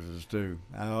 cloud services too.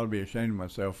 I ought to be ashamed of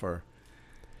myself for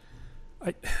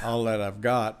all that I've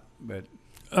got, but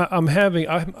I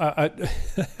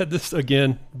had this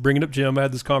again, bringing up Jim. I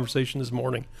had this conversation this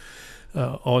morning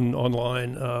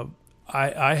online.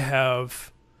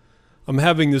 I'm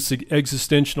having this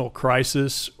existential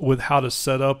crisis with how to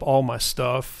set up all my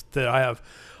stuff that I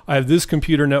have this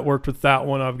computer networked with that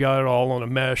one. I've got it all on a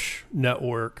mesh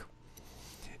network,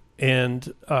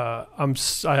 and I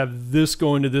have this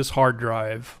going to this hard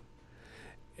drive,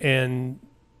 and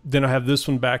then I have this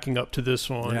one backing up to this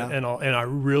one, and I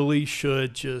really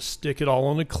should just stick it all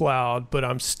on the cloud, but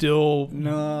I'm still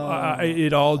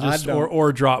it all just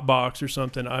or Dropbox or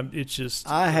something.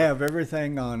 I have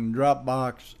everything on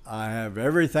Dropbox. I have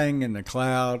everything in the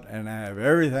cloud, and I have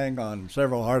everything on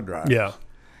several hard drives. Yeah,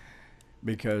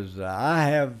 because I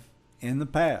have in the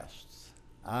past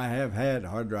I have had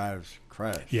hard drives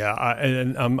crash. Yeah,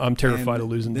 I'm terrified of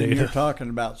losing data. You're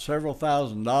talking about several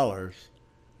 $1,000s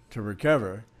to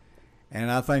recover. And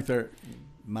I think I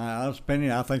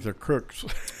think they're crooks.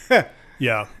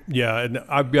 yeah, and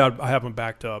I have them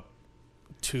backed up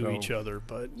to each other,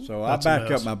 but so I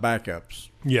back up my backups.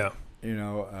 Yeah, you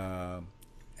know,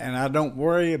 and I don't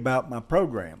worry about my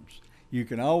programs. You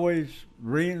can always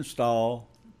reinstall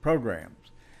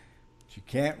programs, but you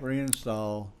can't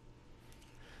reinstall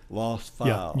lost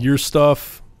files. Yeah, your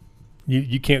stuff,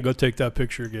 you can't go take that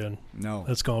picture again. No,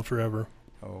 that's gone forever.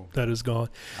 Oh, that is gone.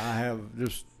 I have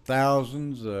just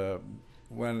thousands.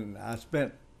 When I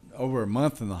spent over a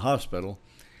month in the hospital,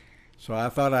 so I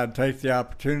thought I'd take the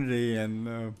opportunity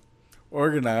and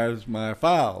organize my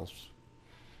files.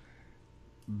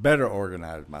 Better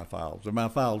organize my files. And my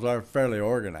files are fairly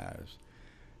organized.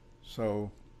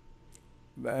 So,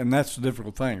 and that's the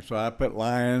difficult thing. So I put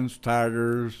lions,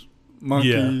 tigers,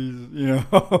 monkeys, you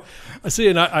know. I see,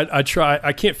 and I try.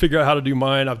 I can't figure out how to do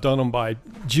mine. I've done them by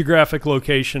geographic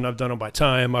location. I've done them by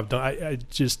time.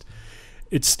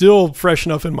 It's still fresh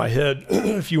enough in my head.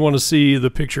 If you want to see the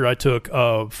picture I took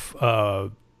of, I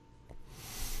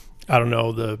don't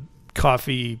know, the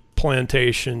coffee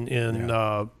plantation in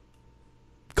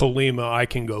Colima, I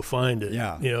can go find it.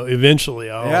 Yeah. You know, eventually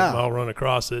I'll run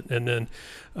across it, and then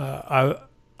I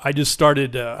just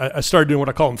started. I started doing what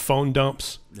I call them phone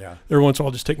dumps. Yeah. Every once in a while,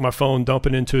 I'll just take my phone, dump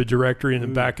it into a directory, and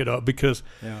then back it up because,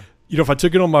 you know, if I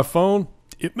took it on my phone,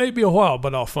 it may be a while,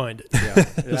 but I'll find it.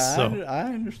 Yeah, so,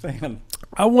 I understand.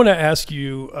 I want to ask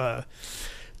you. I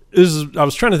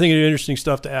was trying to think of interesting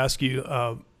stuff to ask you.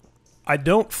 I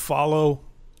don't follow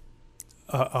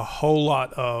a whole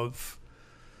lot of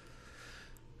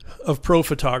pro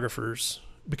photographers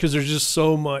because there's just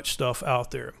so much stuff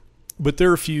out there. But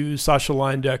there are a few, Sasha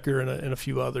Leindecker and a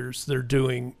few others, that are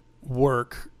doing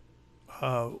work.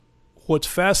 What's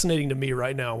fascinating to me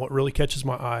right now, what really catches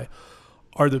my eye,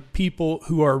 are the people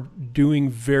who are doing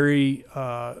very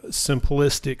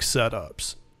simplistic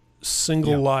setups,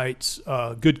 single lights,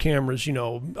 good cameras, you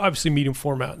know, obviously medium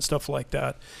format and stuff like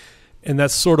that. And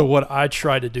that's sort of what I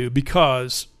try to do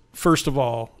because, first of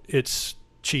all, it's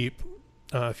cheap.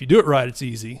 If you do it right, it's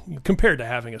easy compared to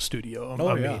having a studio.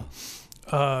 I mean,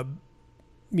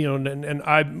 you know,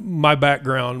 and my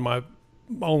background, my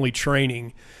only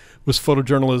training was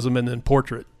photojournalism and then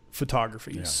portrait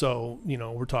photography. Yeah. So, you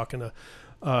know, we're talking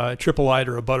a triple light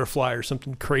or a butterfly or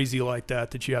something crazy like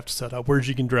that you have to set up. Whereas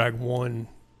you can drag one,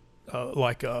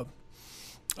 like a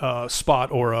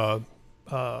spot or a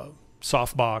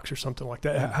soft box or something like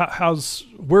that. Yeah.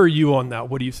 Where are you on that?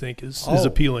 What do you think is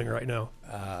appealing right now?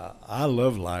 I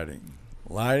love lighting.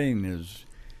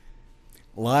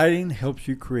 Lighting helps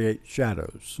you create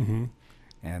shadows. Mm-hmm.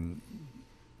 And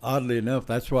oddly enough,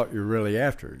 that's what you're really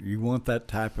after. You want that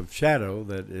type of shadow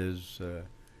that is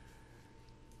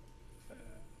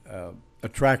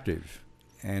attractive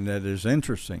and that is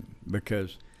interesting,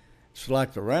 because it's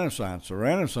like the Renaissance. The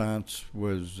Renaissance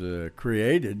was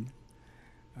created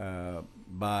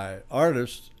by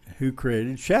artists who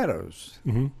created shadows.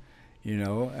 Mm-hmm. You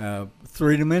know,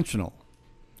 three-dimensional.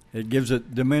 It gives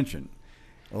it dimension.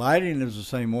 Lighting is the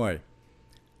same way.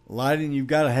 Lighting, you've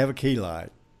got to have a key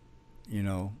light. You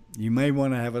know, you may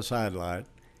want to have a side light,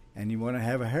 and you want to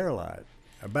have a hair light,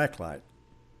 a backlight.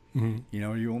 Mm-hmm. You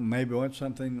know, you maybe want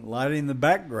something lighting the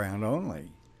background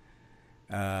only.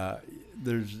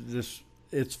 There's this.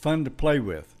 It's fun to play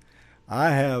with.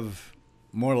 I have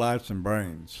more lights than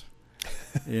brains.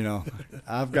 You know,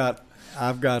 I've got.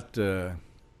 I've got 4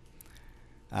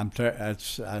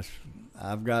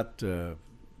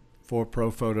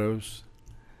 Pro photos.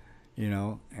 You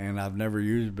know, and I've never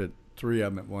used but 3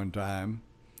 of them at one time.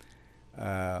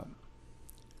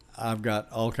 I've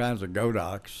got all kinds of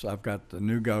Godox. I've got the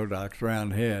new Godox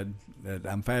round head that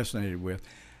I'm fascinated with.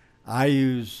 I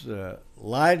use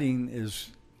lighting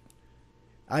is.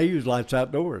 I use lights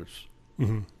outdoors.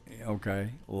 Mm-hmm. Okay,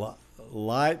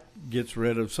 light gets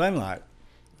rid of sunlight.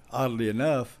 Oddly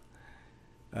enough,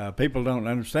 people don't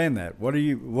understand that. Why are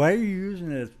you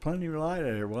using it? There's plenty of light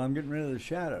out here. Well, I'm getting rid of the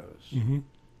shadows. Mm-hmm.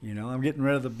 You know, I'm getting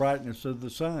rid of the brightness of the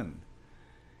sun.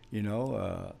 You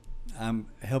know, I'm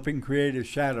helping create a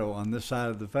shadow on this side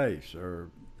of the face, or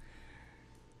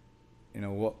you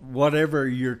know, whatever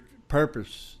your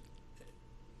purpose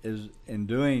is in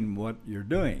doing what you're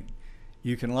doing.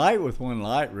 You can light with one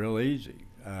light real easy.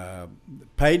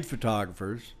 Paid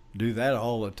photographers do that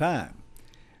all the time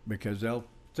because they'll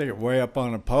stick it way up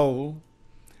on a pole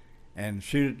and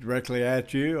shoot it directly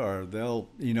at you, or they'll,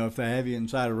 you know, if they have you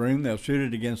inside a room, they'll shoot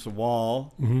it against the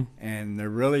wall, Mm-hmm. and they're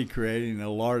really creating a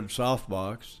large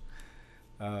softbox.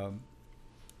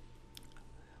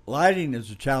 Lighting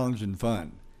is a challenge and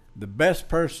fun. The best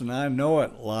person I know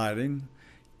at lighting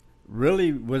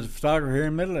really was a photographer here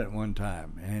in Midland at one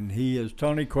time, and he is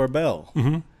Tony Corbell.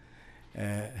 Mm-hmm.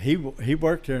 He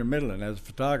worked here in Midland as a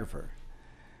photographer.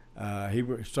 He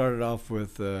started off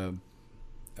with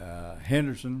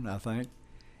Henderson, I think,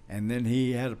 and then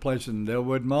he had a place in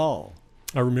Delwood Mall.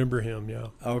 I remember him, yeah.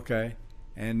 Okay,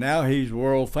 and now he's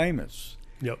world famous.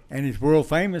 Yep. And he's world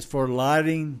famous for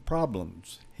lighting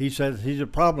problems. He says he's a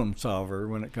problem solver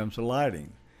when it comes to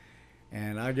lighting,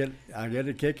 and I get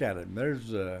a kick out of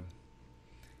him.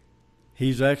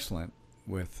 He's excellent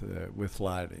with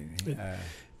lighting.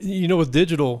 You know, with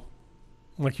digital,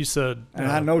 like you said. And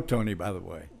I know Tony, by the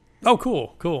way. Oh,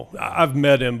 cool. I've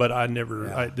met him, but I never.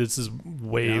 Yeah. This is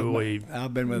way.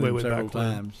 I've been with him way several back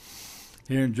when. times.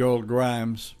 Here in Joel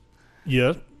Grimes.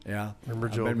 Yeah. Yeah. Remember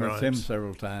Joel I've been Grimes. with him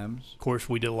several times. Of course,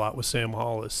 we did a lot with Sam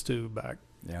Hollis too back.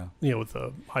 Yeah. You know, with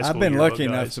the high school. I've been yearbook lucky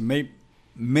enough guys. to meet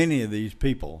many of these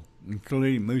people,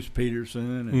 including Moose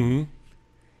Peterson. And, Mm-hmm.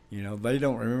 you know, they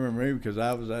don't remember me because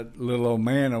I was that little old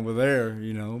man over there,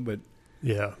 you know, but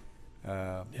Yeah.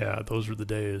 Yeah, those were the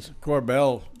days.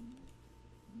 Corbell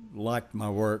liked my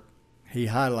work. He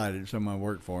highlighted some of my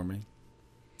work for me.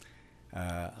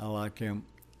 I like him.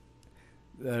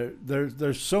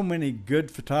 There's so many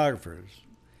good photographers,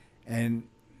 and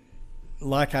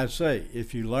like I say,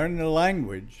 if you learn the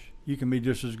language, you can be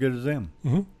just as good as them.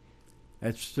 Mm-hmm.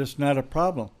 It's just not a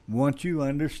problem once you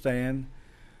understand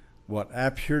what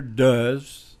aperture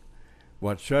does,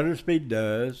 what shutter speed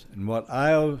does, and what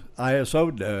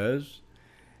ISO does,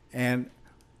 and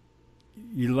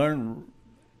you learn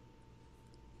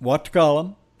what to call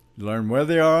them, you learn where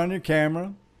they are on your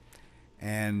camera,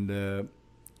 and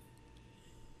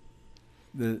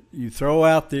you throw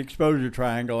out the exposure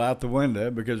triangle out the window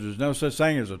because there's no such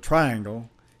thing as a triangle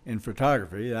in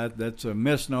photography. That's a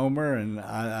misnomer, and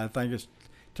I think it's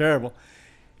terrible.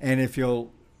 And if you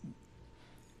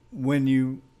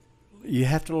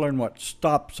have to learn what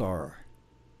stops are.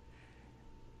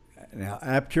 Now,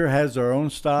 aperture has their own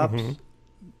stops.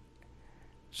 Mm-hmm.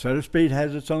 Shutter speed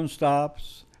has its own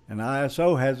stops, and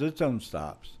ISO has its own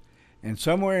stops. And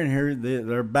somewhere in here,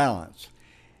 they're balanced.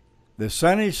 The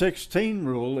Sunny 16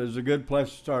 rule is a good place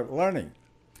to start learning.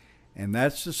 And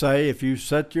that's to say, if you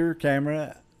set your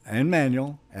camera and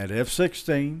manual at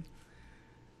f16,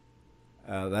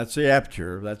 that's the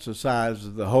aperture, that's the size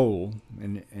of the hole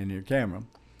in your camera,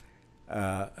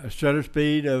 a shutter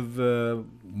speed of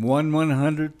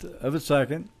 1/100th of a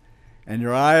second, and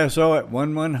your ISO at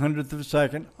 1/100th of a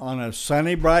second on a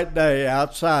sunny, bright day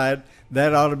outside,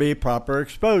 that ought to be proper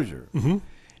exposure. Mm-hmm.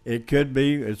 It could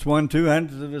be, it's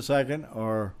 1/200th of a second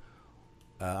or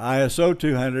ISO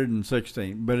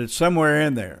 216, but it's somewhere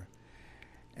in there.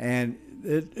 And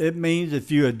it means if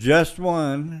you adjust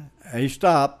one, a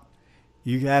stop,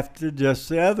 you have to adjust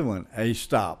the other one, a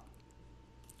stop.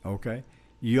 Okay?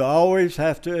 You always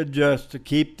have to adjust to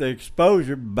keep the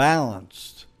exposure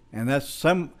balanced. And that's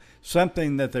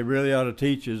something that they really ought to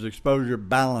teach is exposure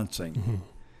balancing.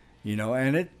 You know,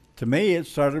 and to me, it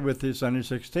started with this under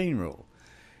 16 rule.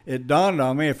 It dawned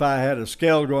on me if I had a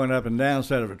scale going up and down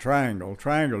instead of a triangle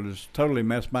just totally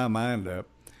messed my mind up.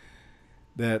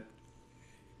 That,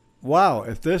 wow,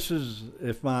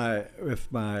 if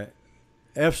my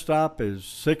f-stop is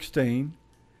 16,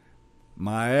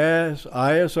 my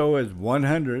ISO is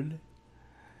 100,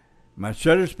 my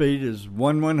shutter speed is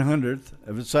 1/100th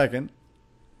of a second,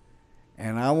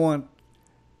 and I want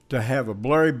to have a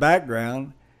blurry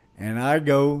background, and I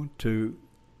go to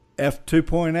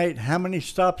f2.8, how many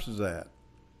stops is that?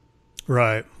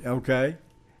 Right. Okay.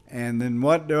 And then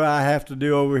what do I have to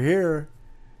do over here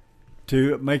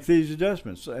to make these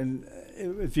adjustments? And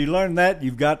if you learn that,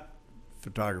 you've got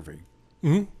photography.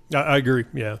 I agree.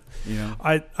 Yeah. You know,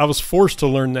 I was forced to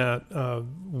learn that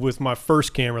with my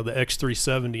first camera, the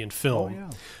X370 in film. Oh, yeah.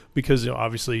 Because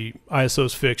obviously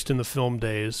ISO's fixed in the film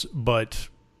days, but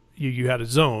you had a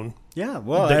zone. Yeah,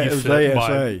 well, that it was fit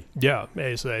ASA. Yeah,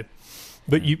 ASA.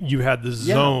 But you had the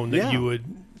zone that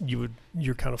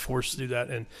you're kind of forced to do that.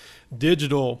 And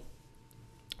digital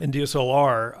and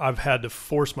DSLR, I've had to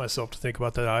force myself to think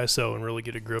about that ISO and really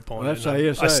get a grip on Well, it. that's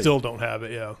ASA. I still don't have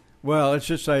it. Yeah. Well, it's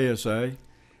just ASA,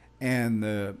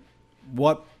 and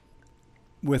what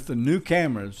with the new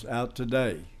cameras out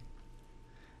today.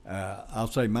 I'll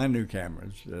say my new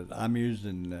cameras. I'm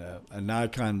using a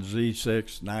Nikon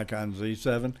Z6, Nikon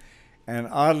Z7, and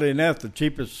oddly enough, the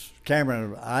cheapest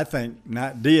camera I think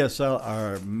not DSL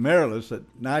or mirrorless that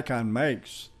Nikon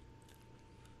makes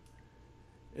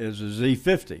is a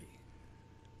Z50.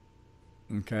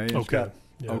 Okay.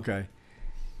 Yeah. Okay.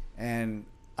 And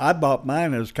I bought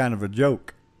mine as kind of a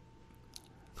joke.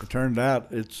 It turned out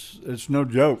it's no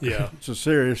joke. Yeah. It's a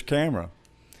serious camera.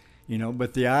 You know,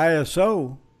 but the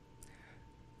ISO,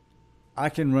 I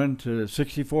can run to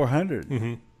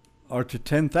 6400 or to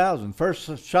 10,000.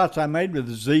 First shots I made with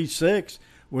the Z6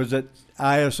 was at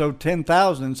ISO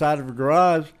 10,000 inside of a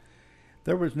garage.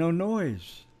 There was no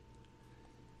noise.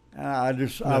 I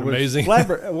was amazing?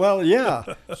 Well, yeah.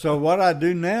 So what I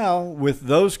do now with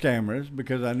those cameras,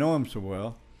 because I know them so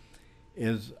well,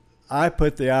 is I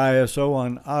put the ISO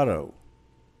on auto.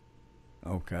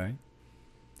 Okay.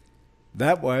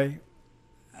 That way,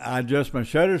 I adjust my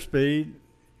shutter speed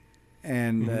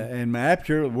and my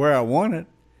aperture where I want it,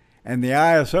 and the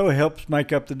ISO helps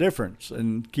make up the difference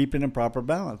and keeping a proper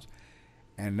balance.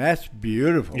 And that's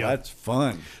beautiful. Yeah. That's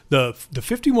fun. The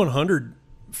 5100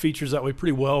 features that way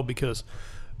pretty well because,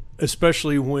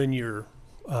 especially when you're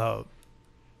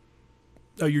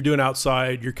doing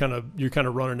outside, you're kind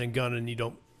of running and gunning. You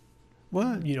don't,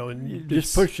 What? you know, and You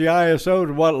just push the ISO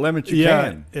to what limit you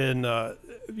can. And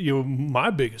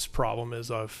my biggest problem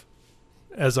as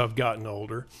I've gotten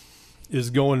older is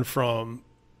going from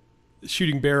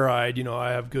shooting bare-eyed. You know,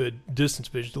 I have good distance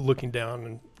vision to looking down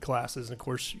in glasses, and of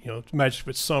course, you know, imagine if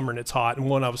it's summer and it's hot.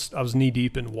 And I was knee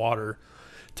deep in water,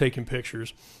 taking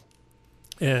pictures,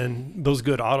 and those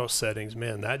good auto settings,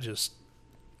 man,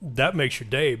 that makes your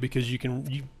day because you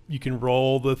can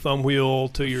roll the thumb wheel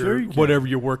to your whatever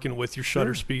you're working with, your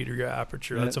shutter speed or your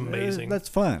aperture. That's amazing. That's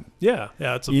fun. Yeah,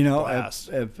 it's a blast.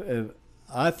 If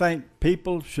I think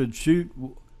people should shoot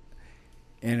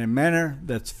in a manner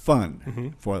that's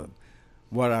fun for them.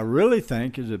 What I really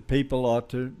think is that people ought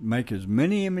to make as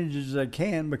many images as they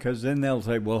can, because then they'll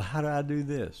say, well, how do I do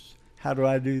this? How do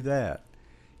I do that?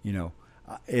 You know,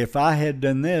 if I had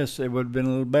done this, it would have been a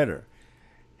little better.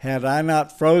 Had I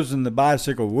not frozen the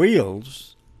bicycle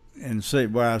wheels and see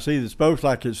where I see the spokes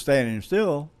like it's standing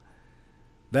still,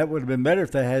 that would have been better if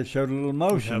they had showed a little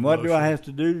motion. What do I have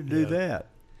to do to do that?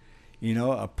 You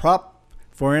know, a prop,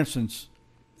 for instance,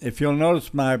 if you'll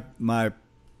notice my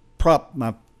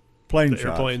plane shots,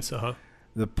 airplanes,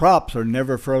 the props are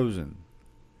never frozen.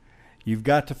 You've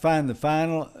got to find the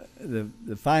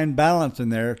fine balance in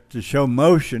there to show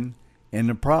motion in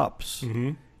the props.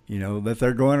 You know, that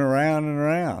they're going around and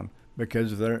around,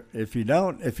 because if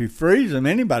you freeze them,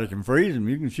 anybody can freeze them.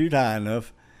 You can shoot high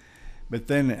enough. But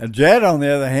then a jet, on the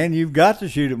other hand, you've got to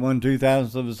shoot at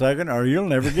 1/2000th of a second, or you'll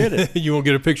never get it. You won't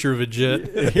get a picture of a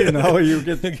jet. You know, you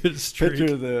get a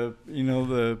picture of the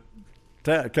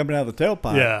coming out of the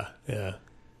tailpipe. Yeah.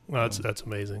 Well, that's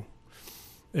amazing.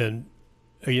 And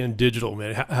again, digital,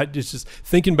 man. It's just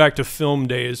thinking back to film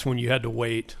days when you had to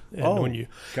wait. And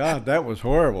God, that was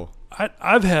horrible.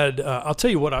 I've had. I'll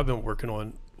tell you what I've been working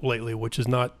on lately, which is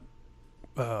not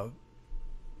as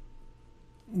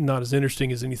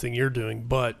interesting as anything you're doing,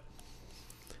 but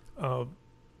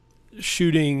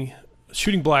shooting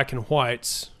black and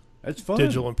whites It's fun.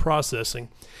 digital and processing,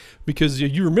 because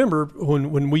you remember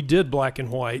when we did black and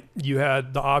white, you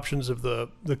had the options of the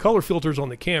color filters on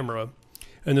the camera,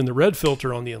 and then the red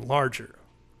filter on the enlarger.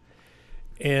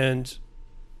 And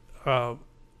I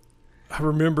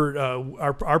remember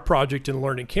our project in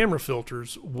learning camera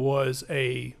filters was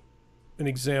an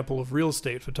example of real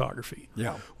estate photography.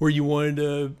 Yeah. Where you wanted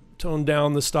to tone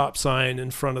down the stop sign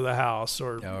in front of the house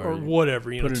or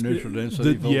whatever. You put know, a neutral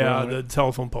density filter on the it.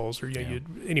 telephone poles. Or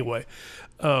anyway.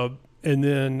 And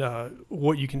then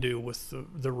what you can do with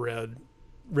the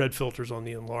red filters on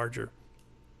the enlarger.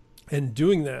 And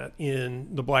doing that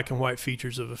in the black and white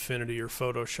features of Affinity or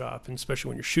Photoshop, and especially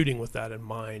when you're shooting with that in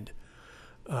mind,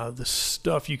 the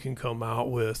stuff you can come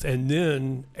out with, and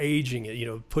then aging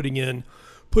it, putting in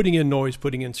noise,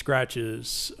 putting in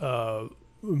scratches,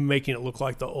 making it look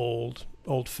like the old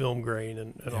film grain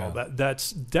and all that.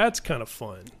 That's kind of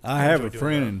fun. I have a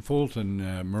friend in Fulton,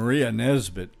 Maria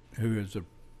Nesbitt, who is a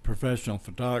professional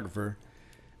photographer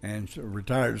and a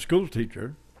retired school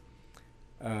teacher,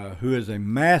 who is a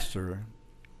master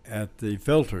at the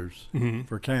filters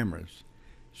for cameras.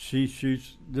 She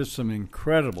shoots just some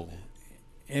incredible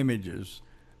images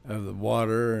of the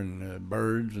water and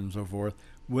birds and so forth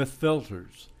with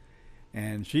filters.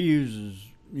 And she uses,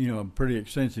 a pretty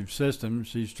extensive system.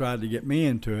 She's tried to get me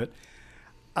into it.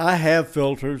 I have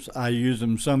filters. I use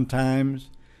them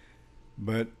sometimes,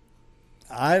 but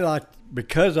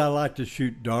because I like to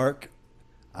shoot dark,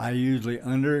 I usually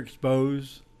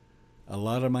underexpose a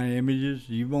lot of my images.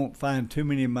 You won't find too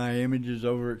many of my images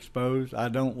overexposed. I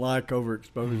don't like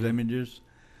overexposed images.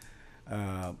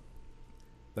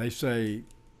 They say,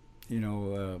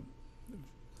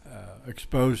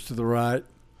 exposed to the right.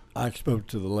 I expose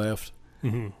to the left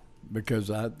because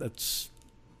that's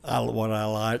what I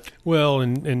like. Well,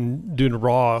 and doing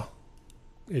raw,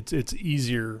 it's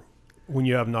easier when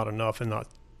you have not enough and not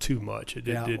too much. It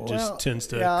just tends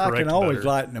to correct I can always better.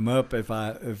 lighten them up if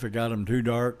I got them too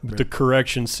dark. But the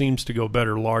correction seems to go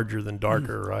better larger than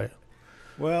darker, right?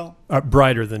 Well,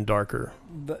 brighter than darker.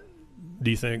 Do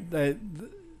you think? They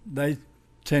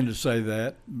tend to say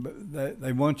that, but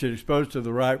they want you to expose to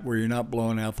the right where you're not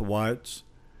blowing out the whites.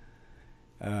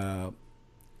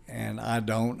 And I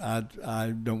don't.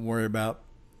 I don't worry about.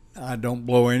 I don't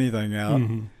blow anything out.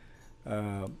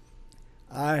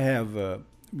 I have.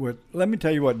 Let me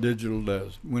tell you what digital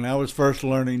does. When I was first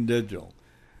learning digital,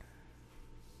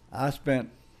 I spent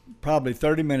probably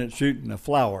 30 minutes shooting a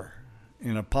flower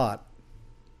in a pot.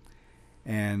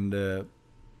 And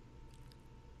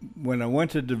when I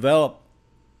went to develop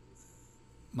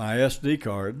my SD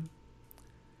card,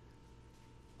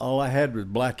 all I had was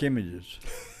black images.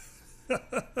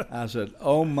 I said,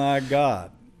 oh my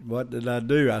God, what did I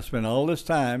do? I spent all this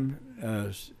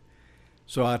time.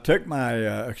 So I took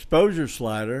my exposure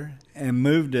slider and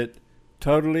moved it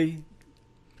totally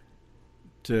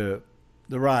to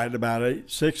the right, about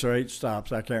 6 or 8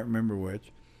 stops. I can't remember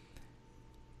which.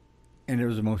 And it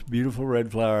was the most beautiful red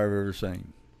flower I've ever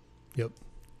seen. Yep.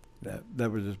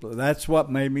 That's what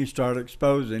made me start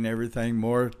exposing everything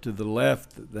more to the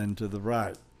left than to the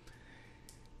right.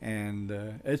 And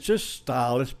it's just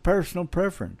style. It's personal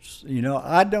preference.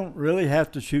 I don't really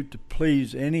have to shoot to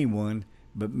please anyone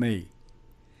but me.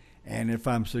 And if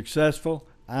I'm successful,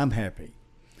 I'm happy.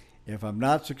 If I'm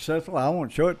not successful, I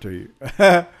won't show it to you.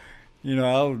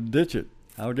 I'll ditch it.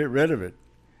 I'll get rid of it.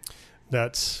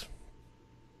 That's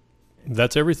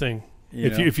everything.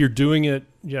 If you're doing it,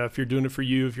 if you're doing it for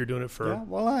you, if you're doing it for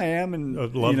I am, and a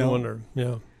loved one,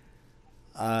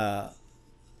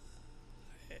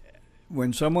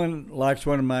 when someone likes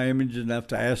one of my images enough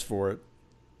to ask for it,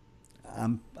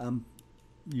 I'm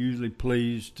usually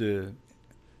pleased to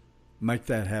make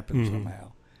that happen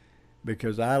somehow,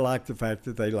 because I like the fact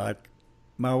that they like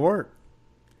my work.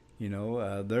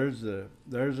 There's a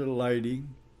lady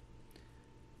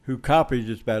who copies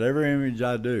just about every image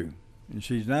I do, and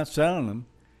she's not selling them.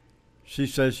 She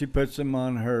says she puts them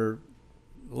on her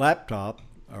laptop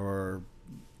or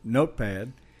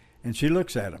notepad, and she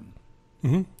looks at them.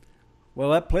 Mm-hmm.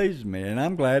 Well, that pleases me, and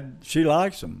I'm glad she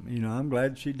likes them. I'm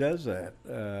glad she does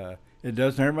that. It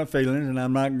doesn't hurt my feelings, and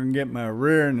I'm not going to get my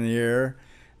rear in the air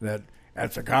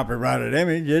that's a copyrighted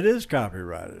image. It is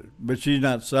copyrighted, but she's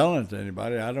not selling it to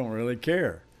anybody. I don't really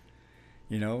care.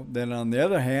 Then on the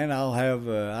other hand,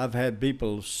 I've had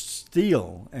people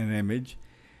steal an image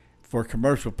for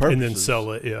commercial purposes. And then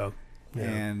sell it, yeah.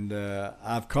 And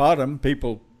I've caught them.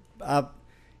 I've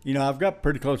got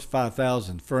pretty close to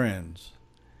 5,000 friends,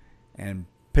 and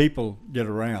people get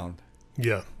around.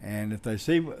 Yeah. And if they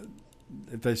see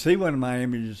one of my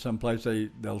images someplace,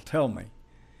 they'll tell me.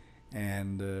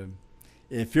 And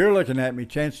if you're looking at me,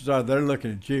 chances are they're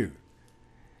looking at you.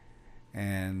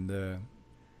 And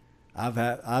I've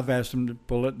asked them to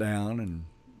pull it down and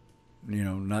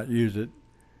not use it,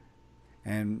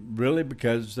 and really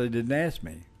because they didn't ask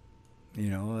me.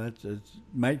 It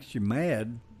makes you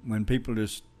mad when people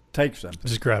just take something.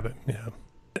 Just grab it, yeah.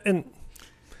 And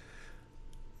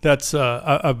that's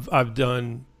I've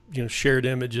done shared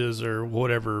images or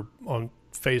whatever on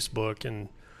Facebook, and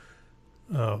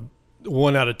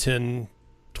 1 out of 10,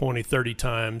 20, 30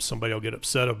 times somebody will get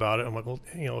upset about it. I'm like, well,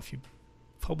 if you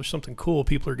publish something cool,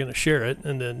 people are going to share it.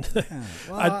 And then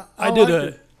I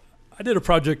did a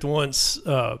project once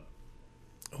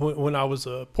when I was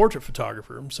a portrait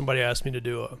photographer. Somebody asked me to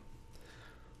do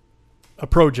a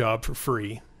pro job for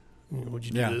free. Would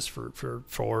you do this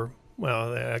for?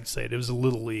 Well, I can say it. It was a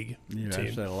little league team.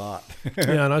 I said a lot.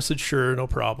 Yeah, and I said sure, no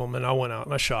problem. And I went out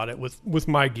and I shot it with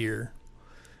my gear,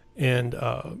 and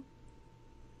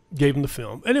gave him the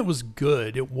film, and it was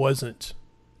good. It wasn't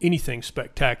anything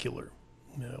spectacular.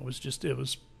 It was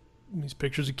these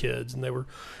pictures of kids, and they were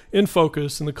in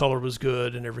focus, and the color was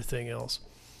good, and everything else.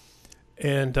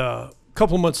 And a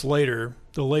couple of months later,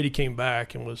 the lady came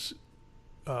back and was.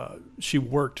 She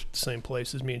worked at the same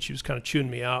place as me, and she was kind of chewing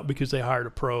me out because they hired a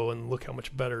pro, and look how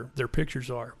much better their pictures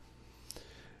are.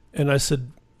 And I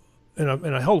said, and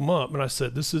I held him up, and I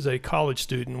said, this is a college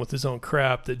student with his own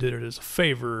crap that did it as a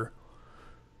favor,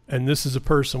 and this is a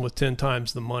person with 10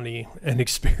 times the money and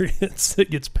experience that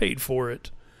gets paid for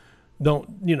it.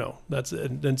 That's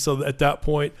it. And so at that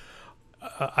point,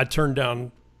 I turned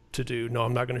down to do, no,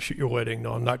 I'm not going to shoot your wedding.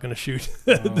 No, I'm not going to shoot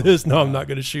this. No, I'm not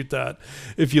going to shoot that.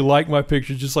 If you like my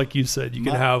pictures, just like you said, you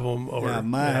can have them. Or,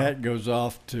 my hat goes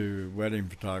off to wedding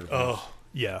photographers. Oh,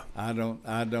 yeah. I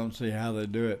don't see how they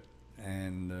do it,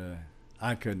 and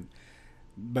I couldn't.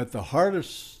 But the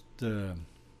hardest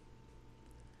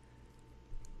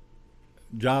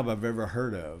job I've ever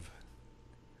heard of,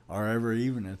 or ever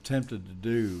even attempted to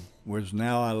do, was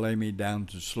Now I Lay Me Down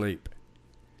to Sleep.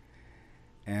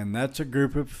 And that's a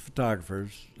group of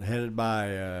photographers headed by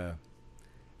a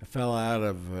fellow out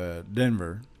of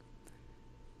Denver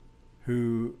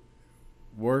who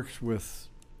works with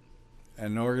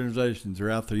an organization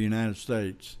throughout the United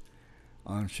States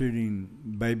on shooting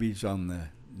babies on the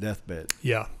deathbed.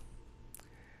 Yeah.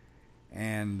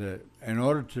 And in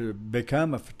order to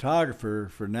become a photographer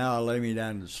for Now I Lay Me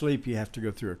Down to Sleep, you have to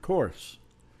go through a course.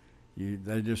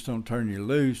 They just don't turn you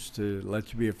loose to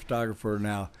let you be a photographer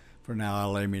now. For Now I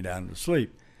Lay Me Down to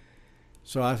Sleep.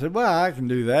 So I said, well, I can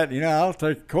do that. I'll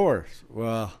take a course.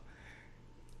 Well,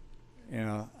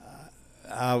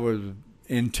 I was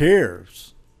in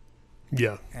tears.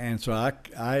 Yeah. And so I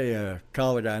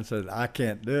called the guy and said, I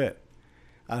can't do it.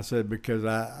 I said, because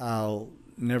I'll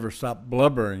never stop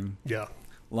blubbering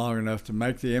long enough to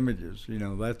make the images.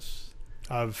 That's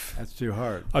too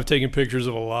hard. I've taken pictures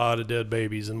of a lot of dead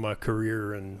babies in my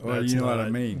career, and well, you know what I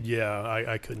mean. Yeah,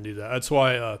 I couldn't do that. That's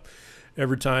why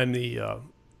every time the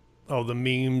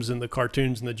memes and the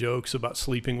cartoons and the jokes about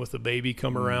sleeping with a baby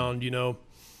come around,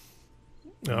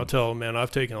 I'll tell them, man,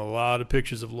 I've taken a lot of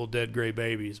pictures of little dead gray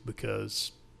babies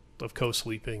because of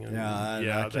co-sleeping. And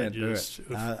I can't do it.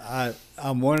 I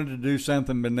wanted to do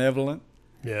something benevolent.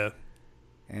 Yeah.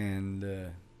 And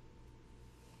it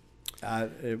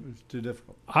was too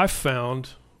difficult. I found,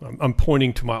 I'm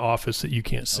pointing to my office that you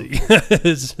can't see.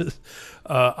 Okay.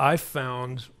 I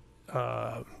found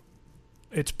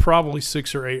it's probably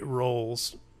 6 or 8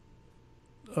 rolls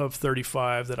of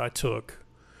 35 that I took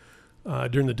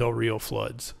during the Del Rio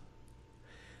floods.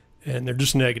 And they're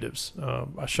just negatives.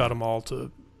 I shot them all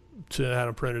to have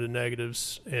them printed in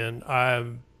negatives, and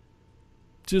I'm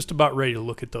just about ready to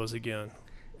look at those again.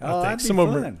 I think some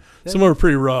of them are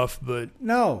pretty rough, but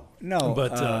no.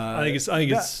 But I think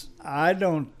it's. I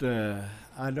don't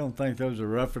think those are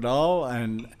rough at all,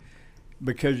 and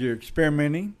because you're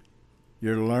experimenting,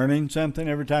 you're learning something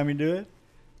every time you do it.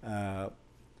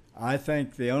 I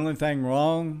think the only thing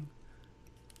wrong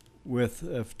with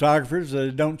photographers is that they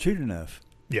don't shoot enough.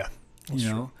 Yeah,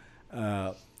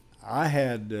 I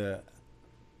had.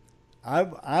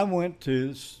 I went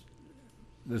to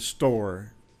the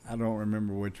store. I don't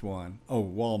remember which one. Oh,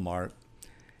 Walmart.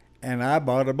 And I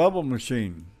bought a bubble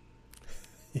machine.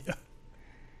 Yeah.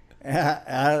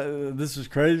 This is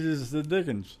crazy as the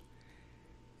dickens.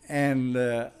 And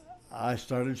I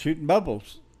started shooting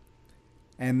bubbles.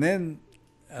 And then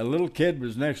a little kid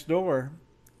was next door,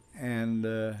 and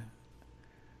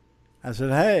I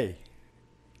said, hey.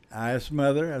 I asked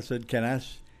Mother, I said, can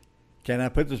I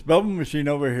put this bubble machine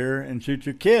over here and shoot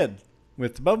your kid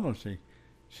with the bubble machine?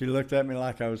 She looked at me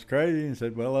like I was crazy and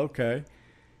said, well, okay.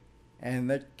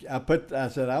 And I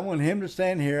said, I want him to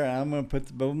stand here, and I'm going to put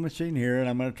the bubble machine here, and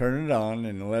I'm going to turn it on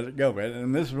and let it go.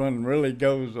 And this one really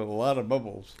goes with a lot of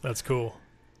bubbles. That's cool.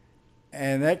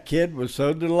 And that kid was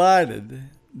so delighted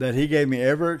that he gave me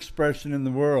every expression in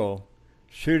the world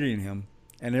shooting him,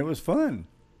 and it was fun,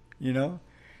 you know.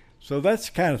 So that's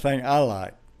the kind of thing I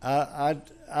like.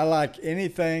 I like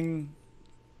anything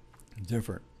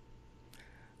different.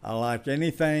 I like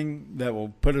anything that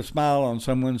will put a smile on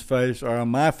someone's face or on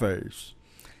my face.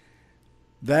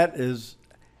 That is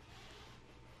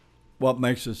what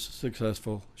makes a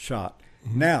successful shot.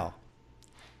 Mm-hmm. Now,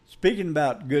 speaking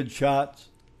about good shots,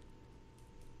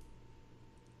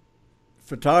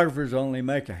 photographers only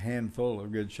make a handful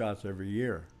of good shots every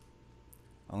year.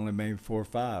 Only maybe 4 or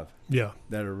 5. Yeah.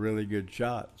 That are really good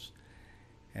shots.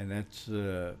 And that's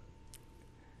it.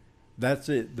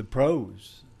 The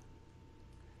pros,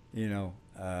 you know,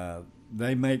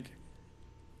 they make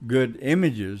good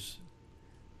images,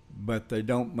 but they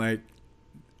don't make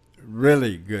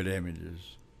really good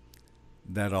images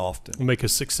that often. Make a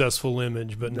successful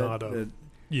image, but not a.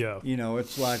 Yeah. You know,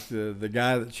 it's like the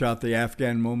guy that shot the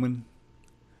Afghan woman.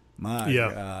 My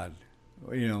God.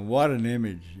 You know, what an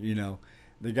image, you know.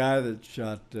 The guy that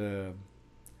shot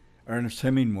Ernest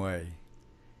Hemingway,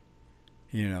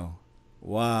 you know,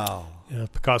 wow. Yeah,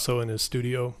 Picasso in his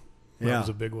studio. That was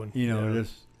a big one. You know,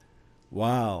 just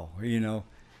wow, you know.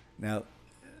 Now,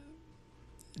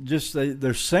 just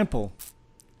they're simple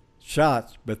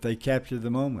shots, but they capture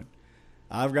the moment.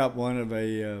 I've got one of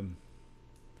a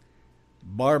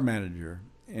bar manager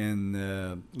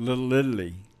in Little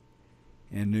Italy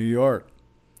in New York.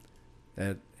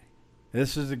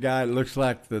 This is the guy that looks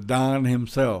like the Don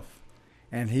himself.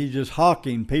 And he's just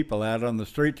hawking people out on the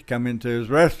street to come into his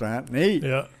restaurant and eat.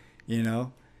 Yeah. You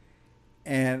know?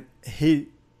 And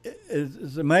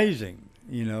it's amazing.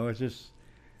 You know, it's just.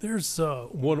 There's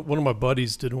one of my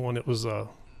buddies did one. It was I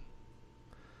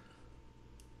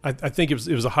think it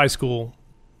was a high school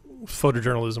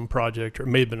photojournalism project, or it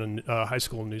may have been a high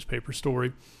school newspaper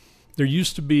story. There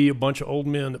used to be a bunch of old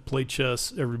men that played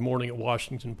chess every morning at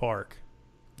Washington Park.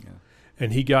 Yeah.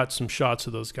 And he got some shots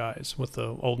of those guys with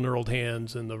the old knurled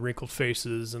hands and the wrinkled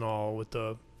faces and all, with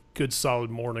the good solid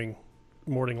morning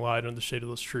light under the shade of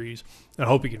those trees. And I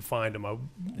hope he can find them.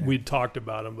 We'd talked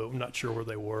about them, but I'm not sure where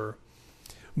they were.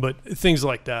 But things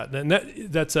like that, and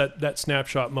that's that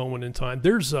snapshot moment in time.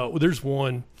 There's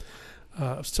one.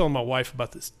 I was telling my wife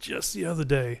about this just the other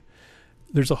day.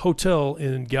 There's a hotel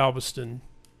in Galveston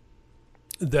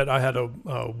that I had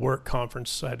a work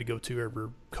conference I had to go to every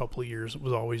couple of years. It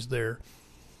was always there.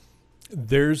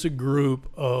 There's a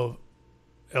group of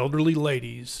elderly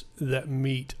ladies that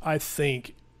meet, I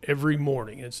think, every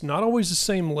morning. It's not always the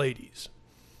same ladies,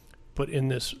 but in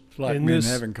this, it's like men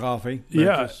having coffee.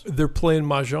 Breakfast. Yeah, they're playing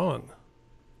mahjong.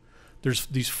 There's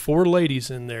these 4 ladies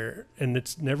in there, and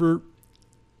it's never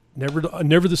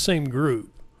the same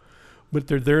group, but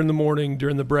they're there in the morning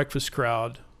during the breakfast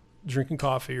crowd, drinking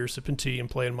coffee or sipping tea and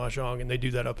playing mahjong, and they do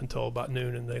that up until about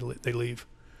noon, and they leave.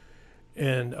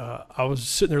 And I was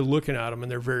sitting there looking at them,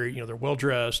 and they're very, they're well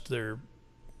dressed. They're,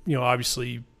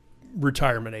 obviously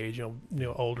retirement age,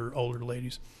 older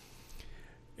ladies.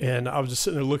 And I was just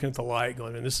sitting there looking at the light,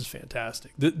 going, "Man, this is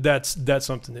fantastic. That's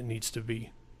something that needs to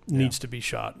be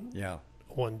shot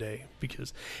one day."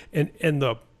 Because, and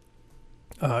the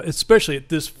especially at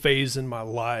this phase in my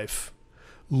life,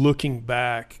 looking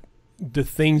back, the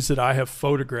things that I have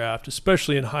photographed,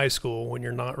 especially in high school when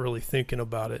you're not really thinking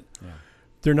about it,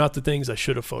 they're not the things I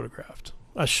should have photographed.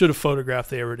 I should have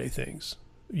photographed the everyday things.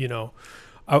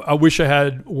 I wish I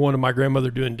had one of my grandmother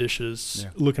doing dishes,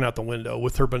 looking out the window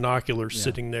with her binoculars,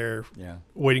 sitting there,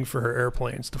 waiting for her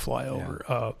airplanes to fly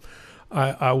over.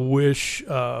 I wish,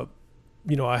 I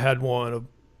had one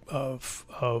of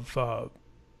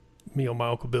my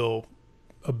Uncle Bill,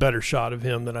 a better shot of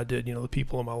him than I did, the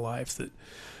people in my life that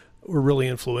were really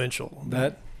influential.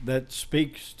 That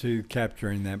speaks to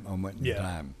capturing that moment in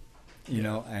time,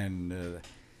 and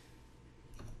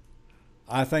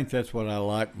I think that's what I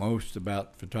like most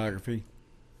about photography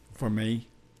for me,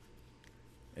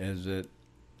 is that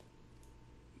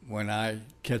when I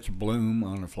catch a bloom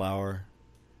on a flower,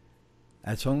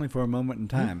 that's only for a moment in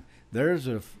time. Mm-hmm. There's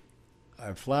a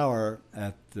flower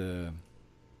at the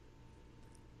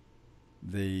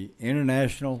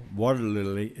International Water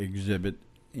Lily exhibit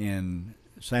in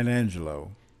San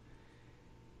Angelo.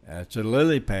 It's a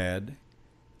lily pad,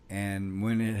 and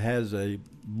when it has a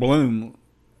bloom,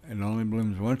 it only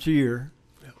blooms once a year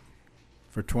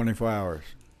for 24 hours.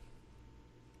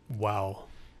 Wow.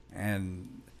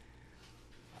 And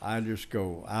I just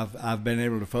go, I've been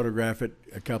able to photograph it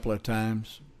a couple of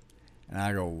times, and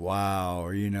I go, wow,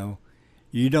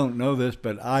 you don't know this,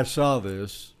 but I saw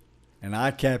this, and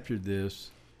I captured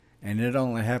this, and it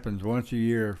only happens once a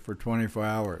year for 24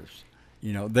 hours.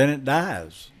 Then it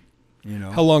dies.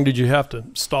 How long did you have to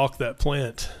stalk that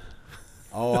plant?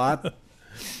 Oh,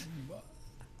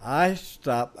 I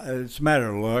stopped. It's a matter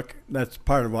of luck. That's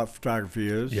part of what photography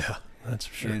is. Yeah, that's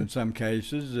for sure. In some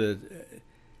cases,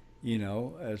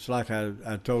 it's like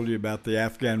I told you about the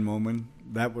Afghan woman.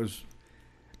 That was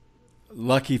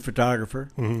lucky photographer.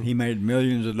 Mm-hmm. He made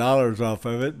millions of dollars off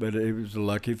of it, but he was a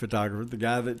lucky photographer. The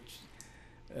guy that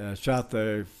shot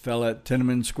the fella at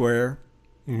Tiananmen Square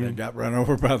Mm-hmm. that got run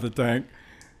over by the tank.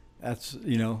 That's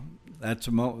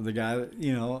a moment. The guy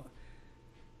that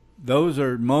those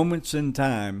are moments in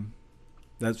time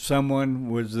that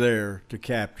someone was there to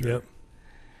capture. Yep.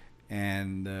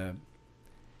 And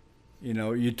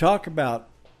you talk about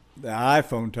the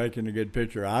iPhone taking a good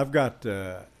picture. I've got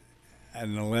an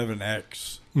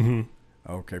 11X, Mm-hmm.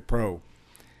 okay, Pro,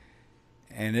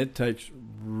 and it takes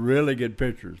really good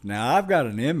pictures. Now I've got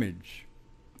an image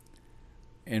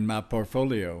in my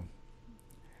portfolio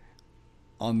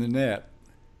on the net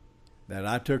that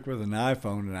I took with an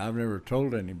iPhone, and I've never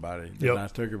told anybody that Yep. I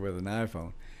took it with an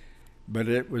iPhone. But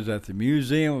it was at the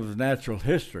Museum of Natural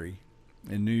History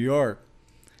in New York,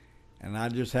 and I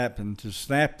just happened to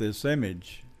snap this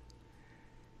image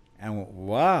and went,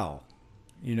 wow.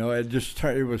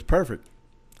 It was perfect.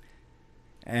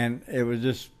 And it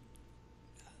was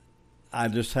I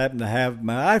just happened to have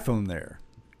my iPhone there,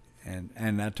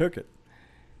 and I took it.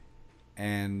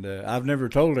 And I've never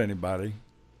told anybody.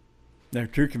 They're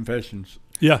true confessions.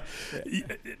 Yeah,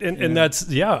 and that's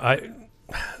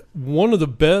one of the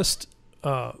best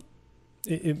at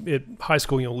high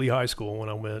school. Lee High School when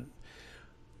I went.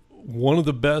 One of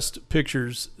the best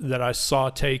pictures that I saw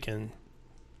taken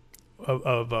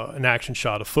of an action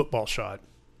shot, a football shot.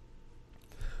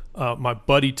 My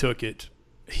buddy took it.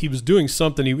 He was doing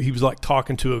something. He was like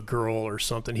talking to a girl or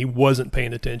something. He wasn't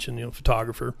paying attention,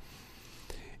 photographer.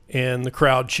 And the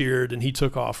crowd cheered, and he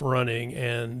took off running,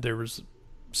 and there was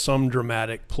some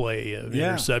dramatic play of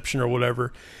interception or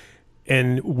whatever.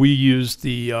 And we used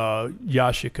the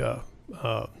Yashica,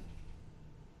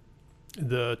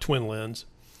 the twin lens.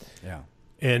 Yeah.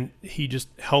 And he just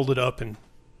held it up and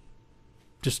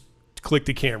just clicked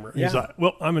the camera. Yeah. He's like,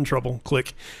 well, I'm in trouble.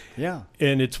 Click. Yeah.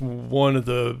 And it's one of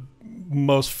the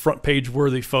most front page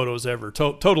worthy photos ever.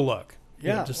 Total luck.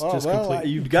 Yeah. Complete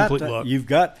luck. You've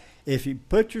got, if you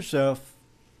put yourself,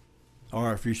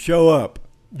 or if you show up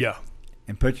Yeah.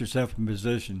 and put yourself in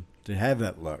position to have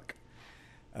that luck,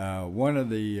 one of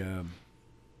the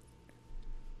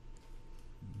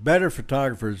better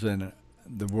photographers in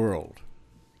the world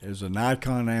is a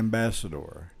Nikon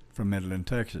ambassador from Midland,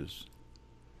 Texas,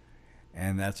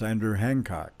 and that's Andrew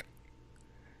Hancock.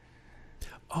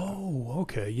 Oh,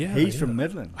 okay. Yeah. He's from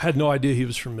Midland. I had no idea he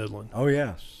was from Midland. Oh,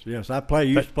 yes. Yes.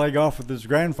 Used to play golf with his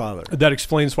grandfather. That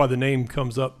explains why the name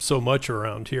comes up so much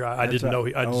around here. I didn't know.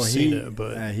 I'd seen it,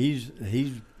 but he's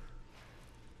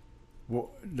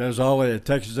does all at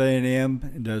Texas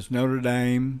A&M, does Notre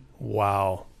Dame.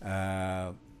 wow.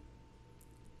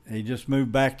 He just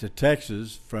moved back to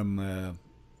Texas from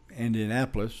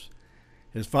Indianapolis.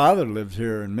 His father lives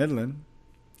here in Midland.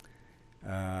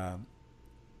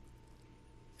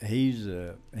 He's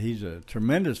a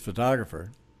tremendous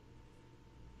photographer.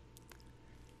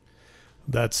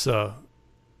 That's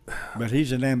But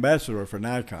he's an ambassador for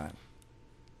Nikon,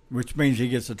 which means he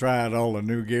gets to try out all the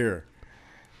new gear.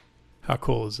 how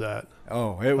cool is that?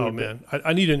 Oh, Man,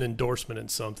 I need an endorsement in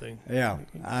something. Yeah,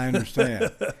 I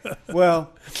understand.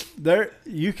 Well,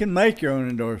 you can make your own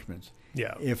endorsements.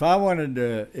 Yeah. If I wanted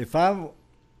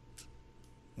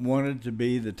to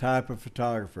be the type of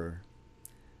photographer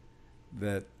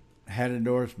that had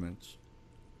endorsements,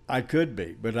 I could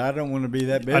be, but I don't want to be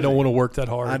that busy. I don't want to work that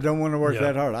hard. I don't want to work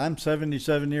that hard. I'm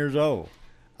 77 years old.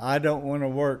 I don't want to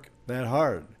work that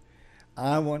hard.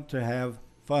 I want to have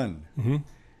fun. Mm-hmm.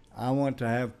 I want to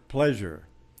have pleasure.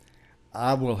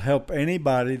 I will help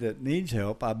anybody that needs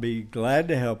help. I'll be glad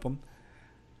to help them.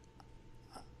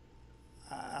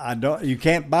 You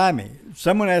can't buy me.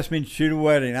 Someone asked me to shoot a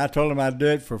wedding. I told them I'd do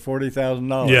it for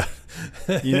 $40,000.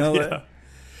 Yeah. You know Yeah. that?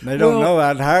 They don't know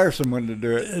I'd hire someone to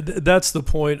do it. That's the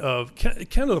point of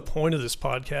kind of the point of this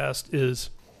podcast is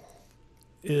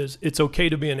it's okay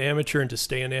to be an amateur and to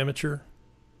stay an amateur.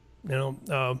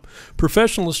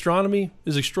 Professional astronomy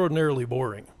is extraordinarily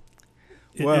boring.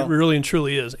 It really and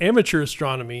truly is. Amateur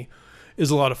astronomy is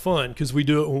a lot of fun because we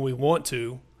do it when we want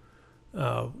to.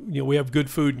 We have good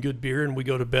food and good beer, and we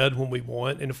go to bed when we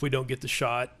want. And if we don't get the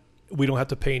shot, we don't have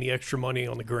to pay any extra money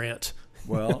on the grant.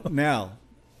 Well, now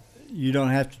you don't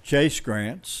have to chase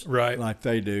grants, Right. like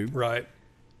they do. Right.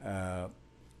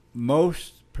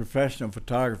 most professional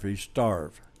photography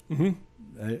starve.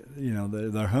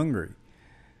 Mm-hmm. They're hungry.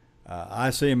 I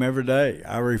see them every day.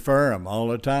 I refer them all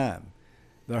the time.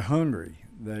 They're hungry.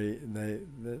 They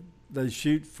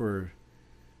shoot for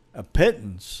a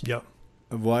pittance Yep.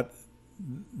 of what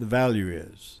the value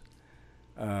is.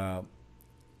 I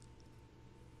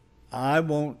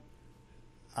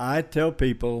tell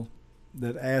people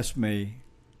that ask me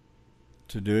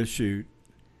to do a shoot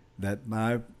that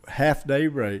my half-day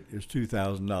rate is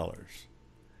 $2,000.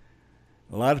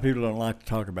 A lot of people don't like to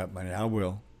talk about money. I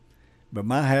will. But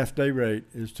my half-day rate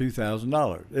is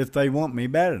 $2,000 if they want me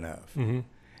bad enough. Mm-hmm.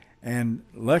 And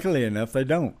luckily enough, they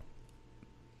don't.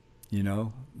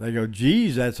 They go,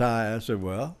 geez, that's high. I said,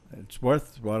 well, it's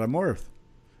worth what I'm worth.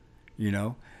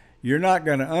 You're not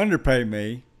going to underpay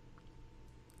me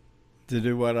to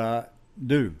do what I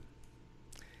do.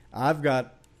 I've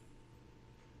got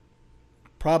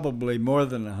probably more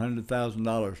than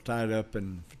 $100,000 tied up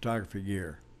in photography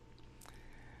gear.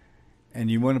 And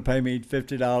you want to pay me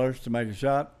 $50 to make a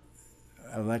shot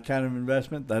of that kind of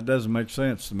investment? That doesn't make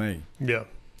sense to me. Yeah.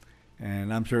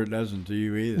 And I'm sure it doesn't to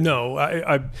you either. No,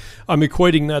 I'm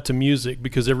equating that to music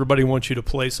because everybody wants you to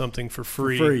play something for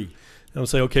free. And I'll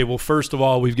say, okay, well, first of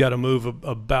all, we've got to move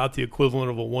about the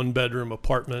equivalent of a one-bedroom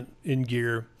apartment in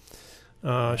gear.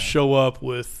 Show up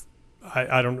with,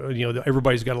 I don't know,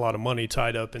 everybody's got a lot of money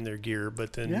tied up in their gear,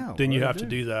 but then you have to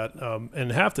do that.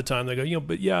 And half the time they go,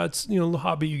 but yeah, it's, the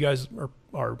hobby, you guys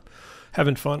are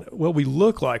having fun. Well, we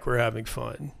look like we're having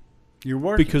fun. You're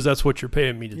working. Because that's what you're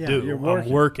paying me to do. You're working.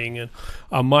 I'm working, and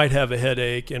I might have a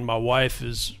headache, and my wife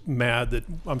is mad that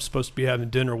I'm supposed to be having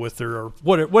dinner with her or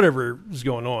whatever is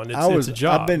going on. It's a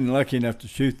job. I've been lucky enough to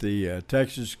shoot the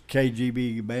Texas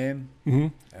KGB band,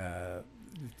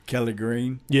 Kelly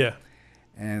Green. Yeah.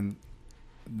 And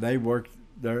they worked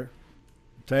their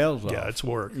tails off. Yeah, it's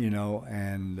work.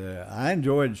 And I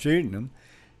enjoyed shooting them.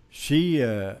 She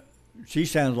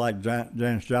sounds like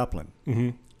Janis Joplin. Mm-hmm.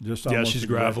 Just she's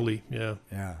gravelly. Yeah.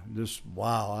 Yeah. Just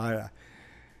wow. I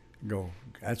go,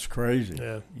 that's crazy.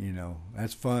 Yeah.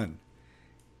 That's fun.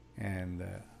 And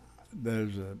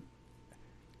there's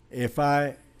if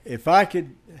I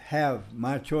could have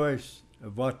my choice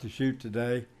of what to shoot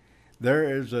today, there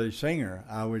is a singer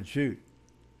I would shoot,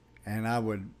 and I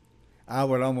would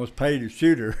almost pay to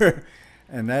shoot her,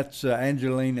 and that's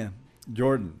Angelina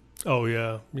Jordan. Oh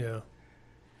yeah, yeah.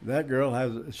 That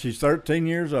girl she's 13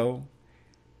 years old.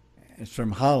 It's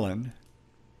from Holland,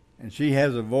 and she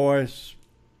has a voice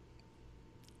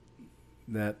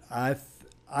that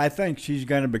I think she's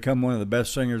going to become one of the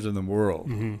best singers in the world.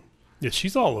 Mm-hmm. Yeah,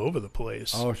 she's all over the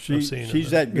place. Oh, she's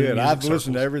that good. I've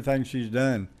listened to everything she's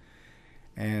done,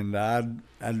 and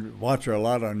I'd watch her a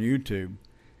lot on YouTube.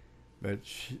 But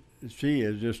she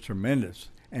is just tremendous,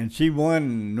 and she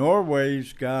won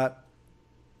Norway's Got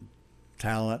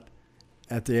Talent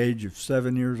at the age of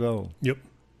 7 years old. Yep.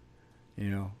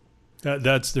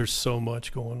 There's so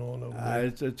much going on over there.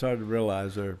 It's hard to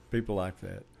realize there are people like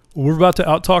that. Well, we're about to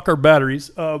out-talk our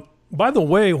batteries. By the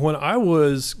way, when I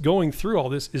was going through all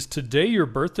this, is today your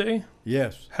birthday?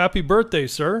 Yes. Happy birthday,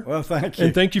 sir. Well, thank you.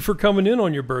 And thank you for coming in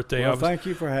on your birthday. Well, thank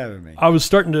you for having me. I was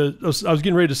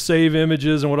getting ready to save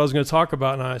images and what I was going to talk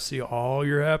about, and I see,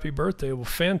 your happy birthday. Well,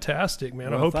 fantastic,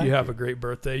 man. Well, I hope you have a great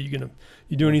birthday. You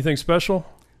do anything special?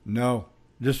 No.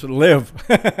 Just to live.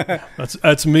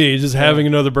 That's me. Just having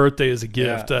another birthday is a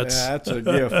gift. That's a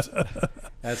gift.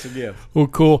 That's a gift. Well,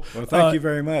 cool. Well, thank you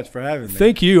very much for having me.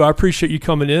 Thank you. I appreciate you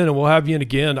coming in, and we'll have you in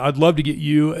again. I'd love to get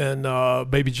you and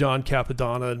baby John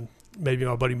Capadonna and maybe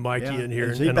my buddy Mikey in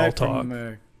here, and I'll talk.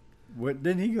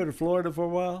 Didn't he go to Florida for a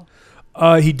while?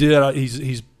 He did.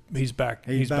 He's back.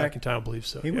 He's back in town, I believe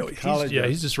so. He went to college.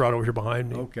 He's just right over here behind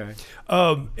me. Okay.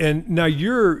 And now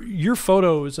your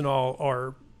photos and all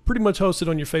are pretty much hosted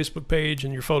on your Facebook page,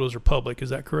 and your photos are public.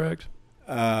 Is that correct?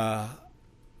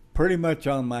 Pretty much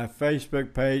on my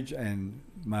Facebook page and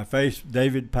my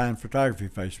David Pine Photography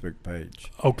Facebook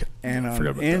page. Okay. And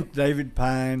on David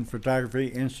Pine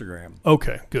Photography Instagram.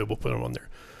 Okay, good. We'll put them on there.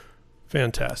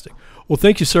 Fantastic. Well,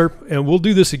 thank you, sir, and we'll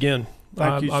do this again.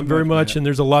 Thank you so very much, man. and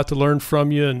there's a lot to learn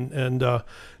from you. And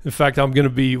in fact, I'm going to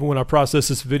be, when I process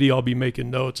this video, I'll be making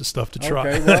notes of stuff to try.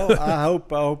 Okay, well, I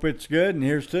hope it's good, and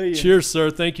here's to you. Cheers, sir.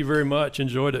 Thank you very much.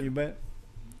 Enjoyed it. You bet.